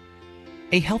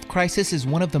 A health crisis is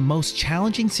one of the most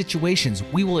challenging situations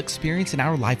we will experience in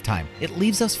our lifetime. It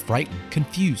leaves us frightened,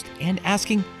 confused, and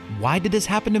asking, why did this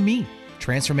happen to me?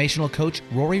 Transformational coach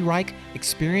Rory Reich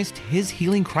experienced his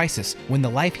healing crisis when the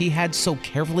life he had so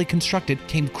carefully constructed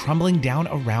came crumbling down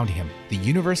around him. The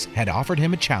universe had offered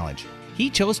him a challenge. He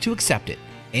chose to accept it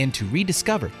and to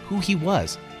rediscover who he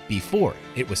was before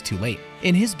it was too late.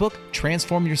 In his book,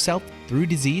 Transform Yourself Through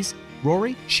Disease,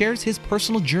 Rory shares his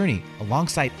personal journey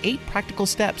alongside 8 practical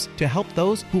steps to help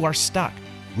those who are stuck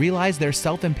realize their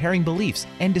self-impairing beliefs,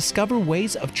 and discover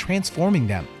ways of transforming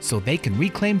them so they can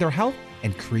reclaim their health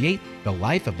and create the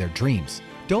life of their dreams.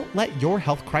 Don't let your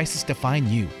health crisis define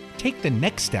you. Take the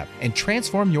next step and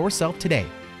transform yourself today.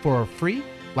 For a free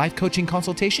life coaching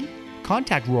consultation,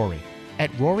 contact Rory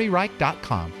at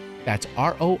roryreich.com. That's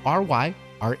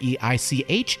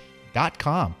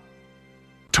RORYREICH.com.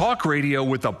 Talk radio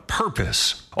with a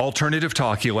purpose. Alternative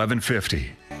Talk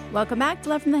 1150. Welcome back to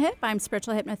Love From The Hyp. I'm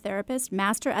spiritual hypnotherapist,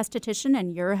 master esthetician,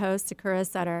 and your host, Sakura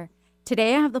Sutter.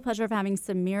 Today, I have the pleasure of having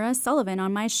Sameera Sullivan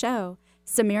on my show.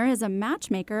 Sameera is a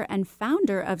matchmaker and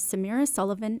founder of Sameera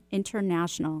Sullivan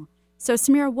International. So,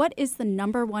 Sameera, what is the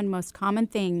number one most common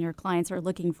thing your clients are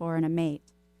looking for in a mate?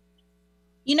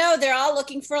 You know, they're all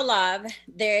looking for love.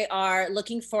 They are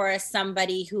looking for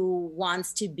somebody who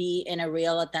wants to be in a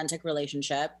real, authentic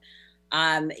relationship.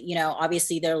 You know,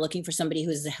 obviously they're looking for somebody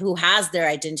who has their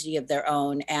identity of their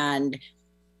own and,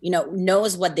 you know,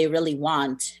 knows what they really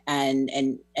want and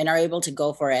are able to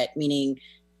go for it, meaning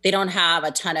they don't have a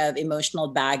ton of emotional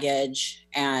baggage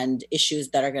and issues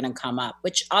that are going to come up,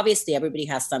 which obviously everybody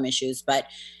has some issues, but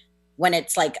when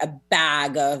it's like a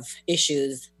bag of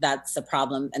issues, that's a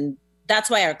problem. And that's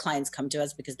why our clients come to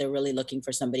us, because they're really looking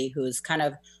for somebody who's kind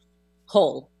of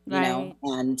whole, you know,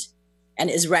 and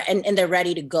they're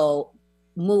ready to go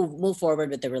move forward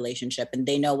with the relationship, and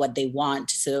they know what they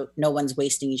want. So no one's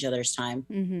wasting each other's time.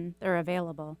 Mm-hmm. They're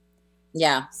available.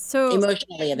 Yeah. So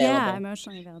emotionally available. Yeah,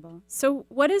 emotionally available. So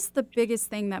what is the biggest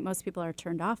thing that most people are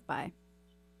turned off by?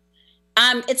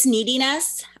 It's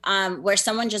neediness, where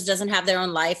someone just doesn't have their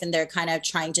own life and they're kind of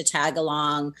trying to tag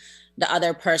along the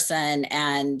other person,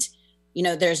 and you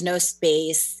know, there's no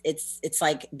space. It's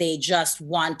like they just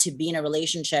want to be in a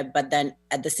relationship, but then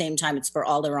at the same time, it's for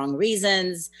all the wrong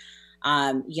reasons.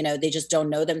 You know, they just don't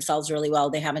know themselves really well.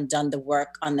 They haven't done the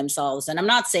work on themselves. And I'm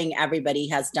not saying everybody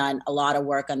has done a lot of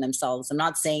work on themselves. I'm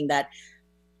not saying that,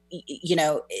 you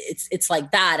know, it's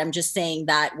like that. I'm just saying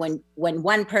that when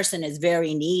one person is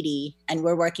very needy, and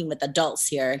we're working with adults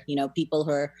here, you know, people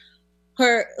who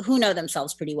know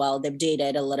themselves pretty well, they've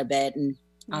dated a little bit and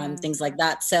things like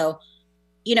that. So,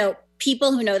 you know,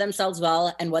 people who know themselves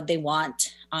well and what they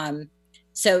want.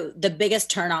 So the biggest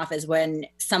turnoff is when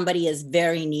somebody is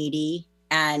very needy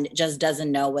and just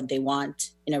doesn't know what they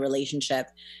want in a relationship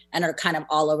and are kind of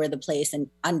all over the place and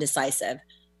undecisive.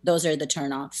 Those are the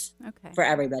turnoffs for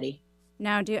everybody.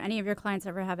 Now, do any of your clients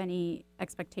ever have any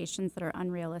expectations that are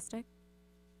unrealistic?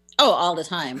 Oh, all the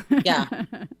time. Yeah.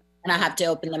 And I have to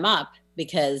open them up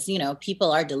because, you know,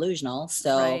 people are delusional.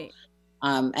 So,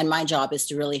 and my job is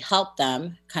to really help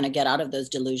them kind of get out of those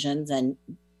delusions and,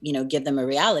 you know, give them a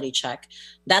reality check.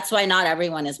 That's why not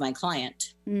everyone is my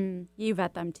client. You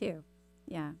vet them too.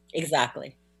 Yeah.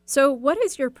 Exactly. So what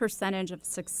is your percentage of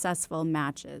successful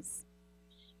matches?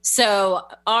 So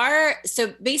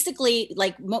basically,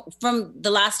 like from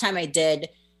the last time I did,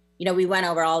 you know, we went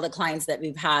over all the clients that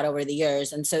we've had over the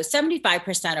years. And so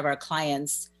 75% of our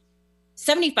clients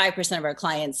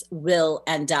will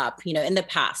end up, you know, in the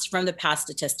past, from the past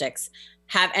statistics,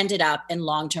 have ended up in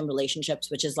long-term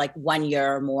relationships, which is like 1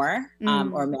 year or more,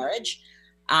 or marriage.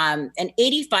 And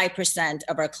 85%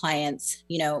 of our clients,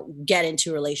 you know, get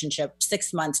into a relationship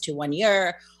 6 months to 1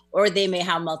 year, or they may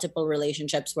have multiple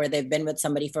relationships where they've been with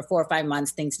somebody for 4 or 5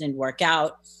 months, things didn't work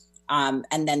out.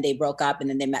 And then they broke up and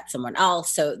then they met someone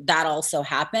else. So that also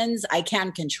happens. I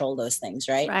can't control those things,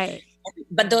 right? Right.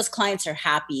 But those clients are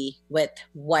happy with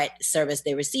what service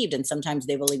they received, and sometimes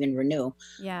they will even renew.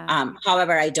 Yeah.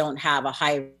 However, I don't have a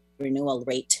high renewal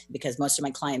rate because most of my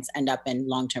clients end up in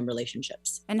long-term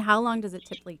relationships. And how long does it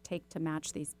typically take to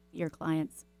match your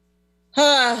clients?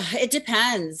 It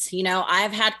depends. You know,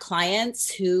 I've had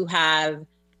clients who have,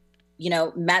 you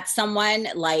know, met someone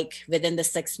like within the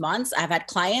 6 months. I've had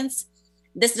clients,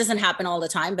 this doesn't happen all the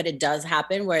time, but it does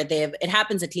happen where it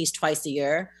happens at least twice a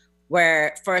year,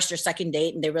 where first or second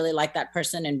date and they really like that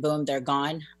person and boom, they're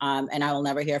gone. And I will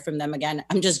never hear from them again.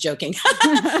 I'm just joking.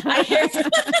 I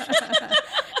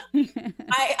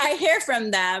hear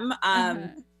from them.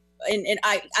 And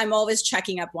I'm always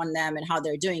checking up on them and how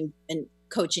they're doing and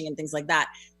coaching and things like that.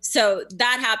 So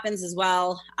that happens as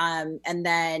well. And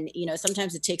then, you know,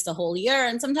 sometimes it takes a whole year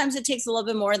and sometimes it takes a little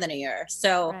bit more than a year.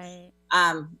 So,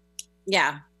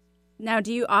 yeah. Now,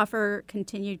 do you offer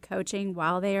continued coaching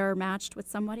while they are matched with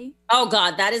somebody? Oh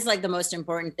God, that is like the most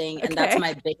important thing. And that's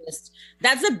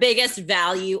the biggest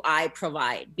value I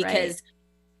provide, because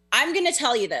I'm going to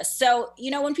tell you this. So,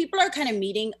 you know, when people are kind of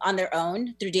meeting on their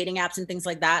own through dating apps and things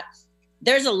like that,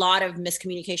 there's a lot of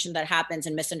miscommunication that happens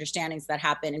and misunderstandings that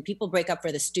happen, and people break up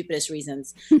for the stupidest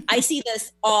reasons. I see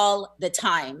this all the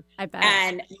time. I bet.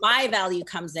 And my value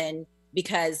comes in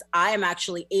because I am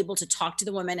actually able to talk to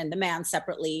the woman and the man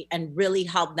separately and really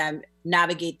help them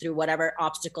navigate through whatever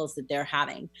obstacles that they're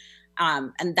having.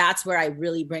 And that's where I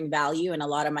really bring value. And a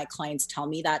lot of my clients tell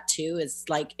me that too, is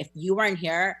like, if you weren't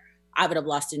here, I would have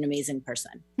lost an amazing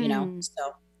person, you know?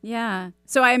 So. Yeah.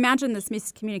 So I imagine this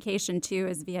miscommunication too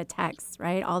is via text,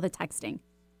 right? All the texting.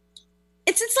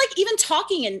 It's like even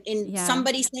talking and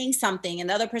somebody saying something and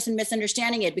the other person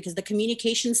misunderstanding it, because the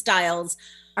communication styles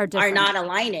are not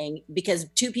aligning, because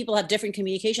two people have different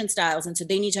communication styles. And so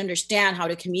they need to understand how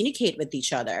to communicate with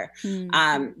each other.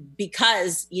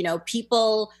 Because, you know,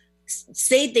 people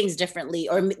say things differently,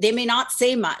 or they may not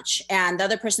say much and the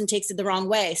other person takes it the wrong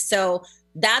way. So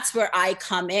that's where I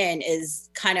come in, is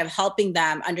kind of helping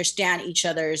them understand each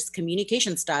other's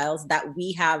communication styles that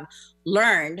we have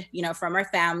learned, you know, from our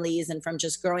families and from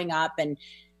just growing up, and,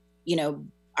 you know,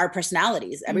 our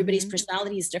personalities. Everybody's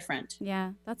personality is different.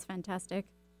 Yeah, that's fantastic.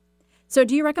 So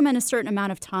do you recommend a certain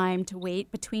amount of time to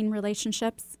wait between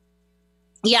relationships?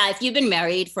 Yeah, if you've been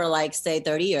married for like, say,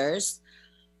 30 years,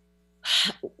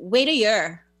 wait a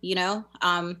year, you know,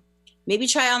 maybe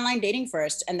try online dating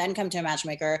first and then come to a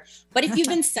matchmaker. But if you've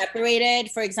been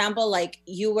separated, for example, like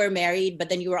you were married, but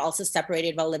then you were also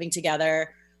separated while living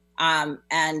together,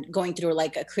 and going through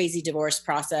like a crazy divorce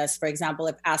process, for example,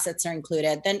 if assets are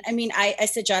included, then, I mean, I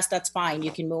suggest that's fine. You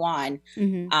can move on,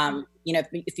 you know,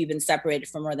 if you've been separated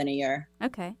for more than a year.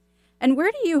 Okay. And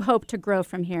where do you hope to grow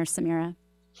from here, Sameera?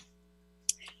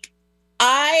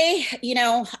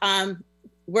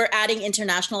 We're adding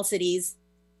international cities.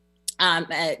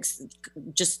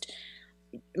 Just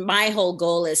my whole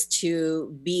goal is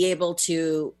to be able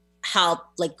to help.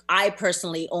 Like, I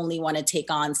personally only want to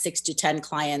take on 6 to 10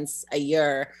 clients a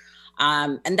year.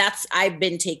 And I've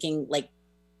been taking like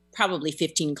probably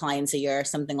 15 clients a year,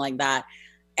 something like that.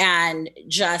 And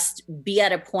just be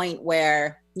at a point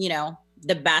where, you know,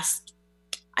 the best,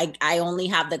 I only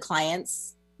have the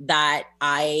clients that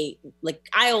I like.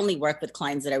 I only work with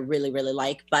clients that I really, really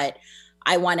like, but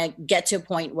I want to get to a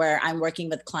point where I'm working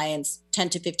with clients, 10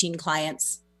 to 15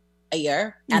 clients a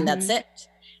year, and that's it.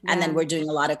 Yeah. And then we're doing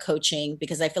a lot of coaching,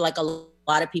 because I feel like a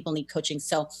lot of people need coaching.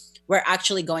 So we're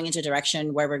actually going into a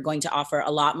direction where we're going to offer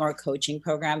a lot more coaching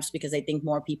programs, because I think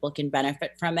more people can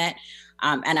benefit from it.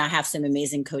 And I have some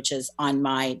amazing coaches on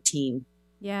my team.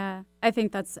 Yeah, I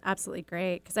think that's absolutely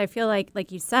great, because I feel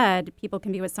like you said, people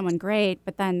can be with someone great,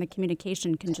 but then the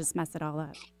communication can just mess it all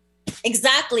up.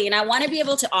 Exactly. And I want to be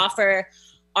able to offer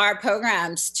our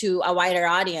programs to a wider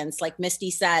audience. Like Misty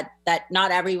said, that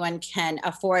not everyone can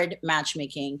afford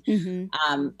matchmaking.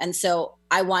 And so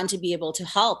I want to be able to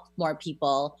help more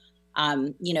people,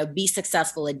 you know, be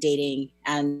successful at dating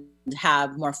and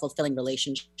have more fulfilling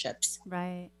relationships.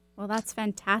 Right. Well, that's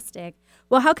fantastic.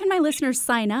 Well, how can my listeners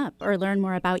sign up or learn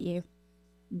more about you?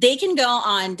 They can go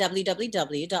on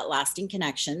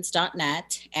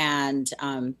www.lastingconnections.net and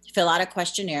fill out a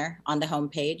questionnaire on the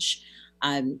homepage.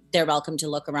 They're welcome to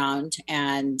look around,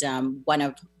 and one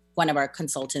of our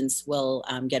consultants will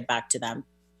get back to them.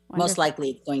 Wonderful. Most likely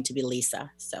it's going to be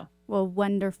Lisa. So. Well,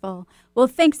 wonderful. Well,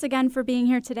 thanks again for being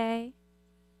here today.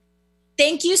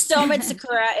 Thank you so much,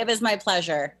 Sakura. It was my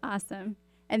pleasure. Awesome.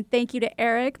 And thank you to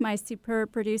Eric, my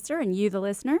superb producer, and you, the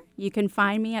listener. You can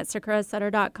find me at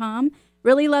sakurasutter.com.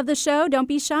 Really love the show? Don't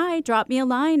be shy. Drop me a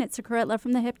line at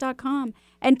sakura@lovefromthehyp.com.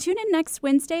 And tune in next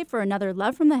Wednesday for another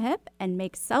Love from the Hyp, and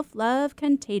make self-love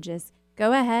contagious.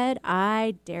 Go ahead,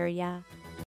 I dare ya.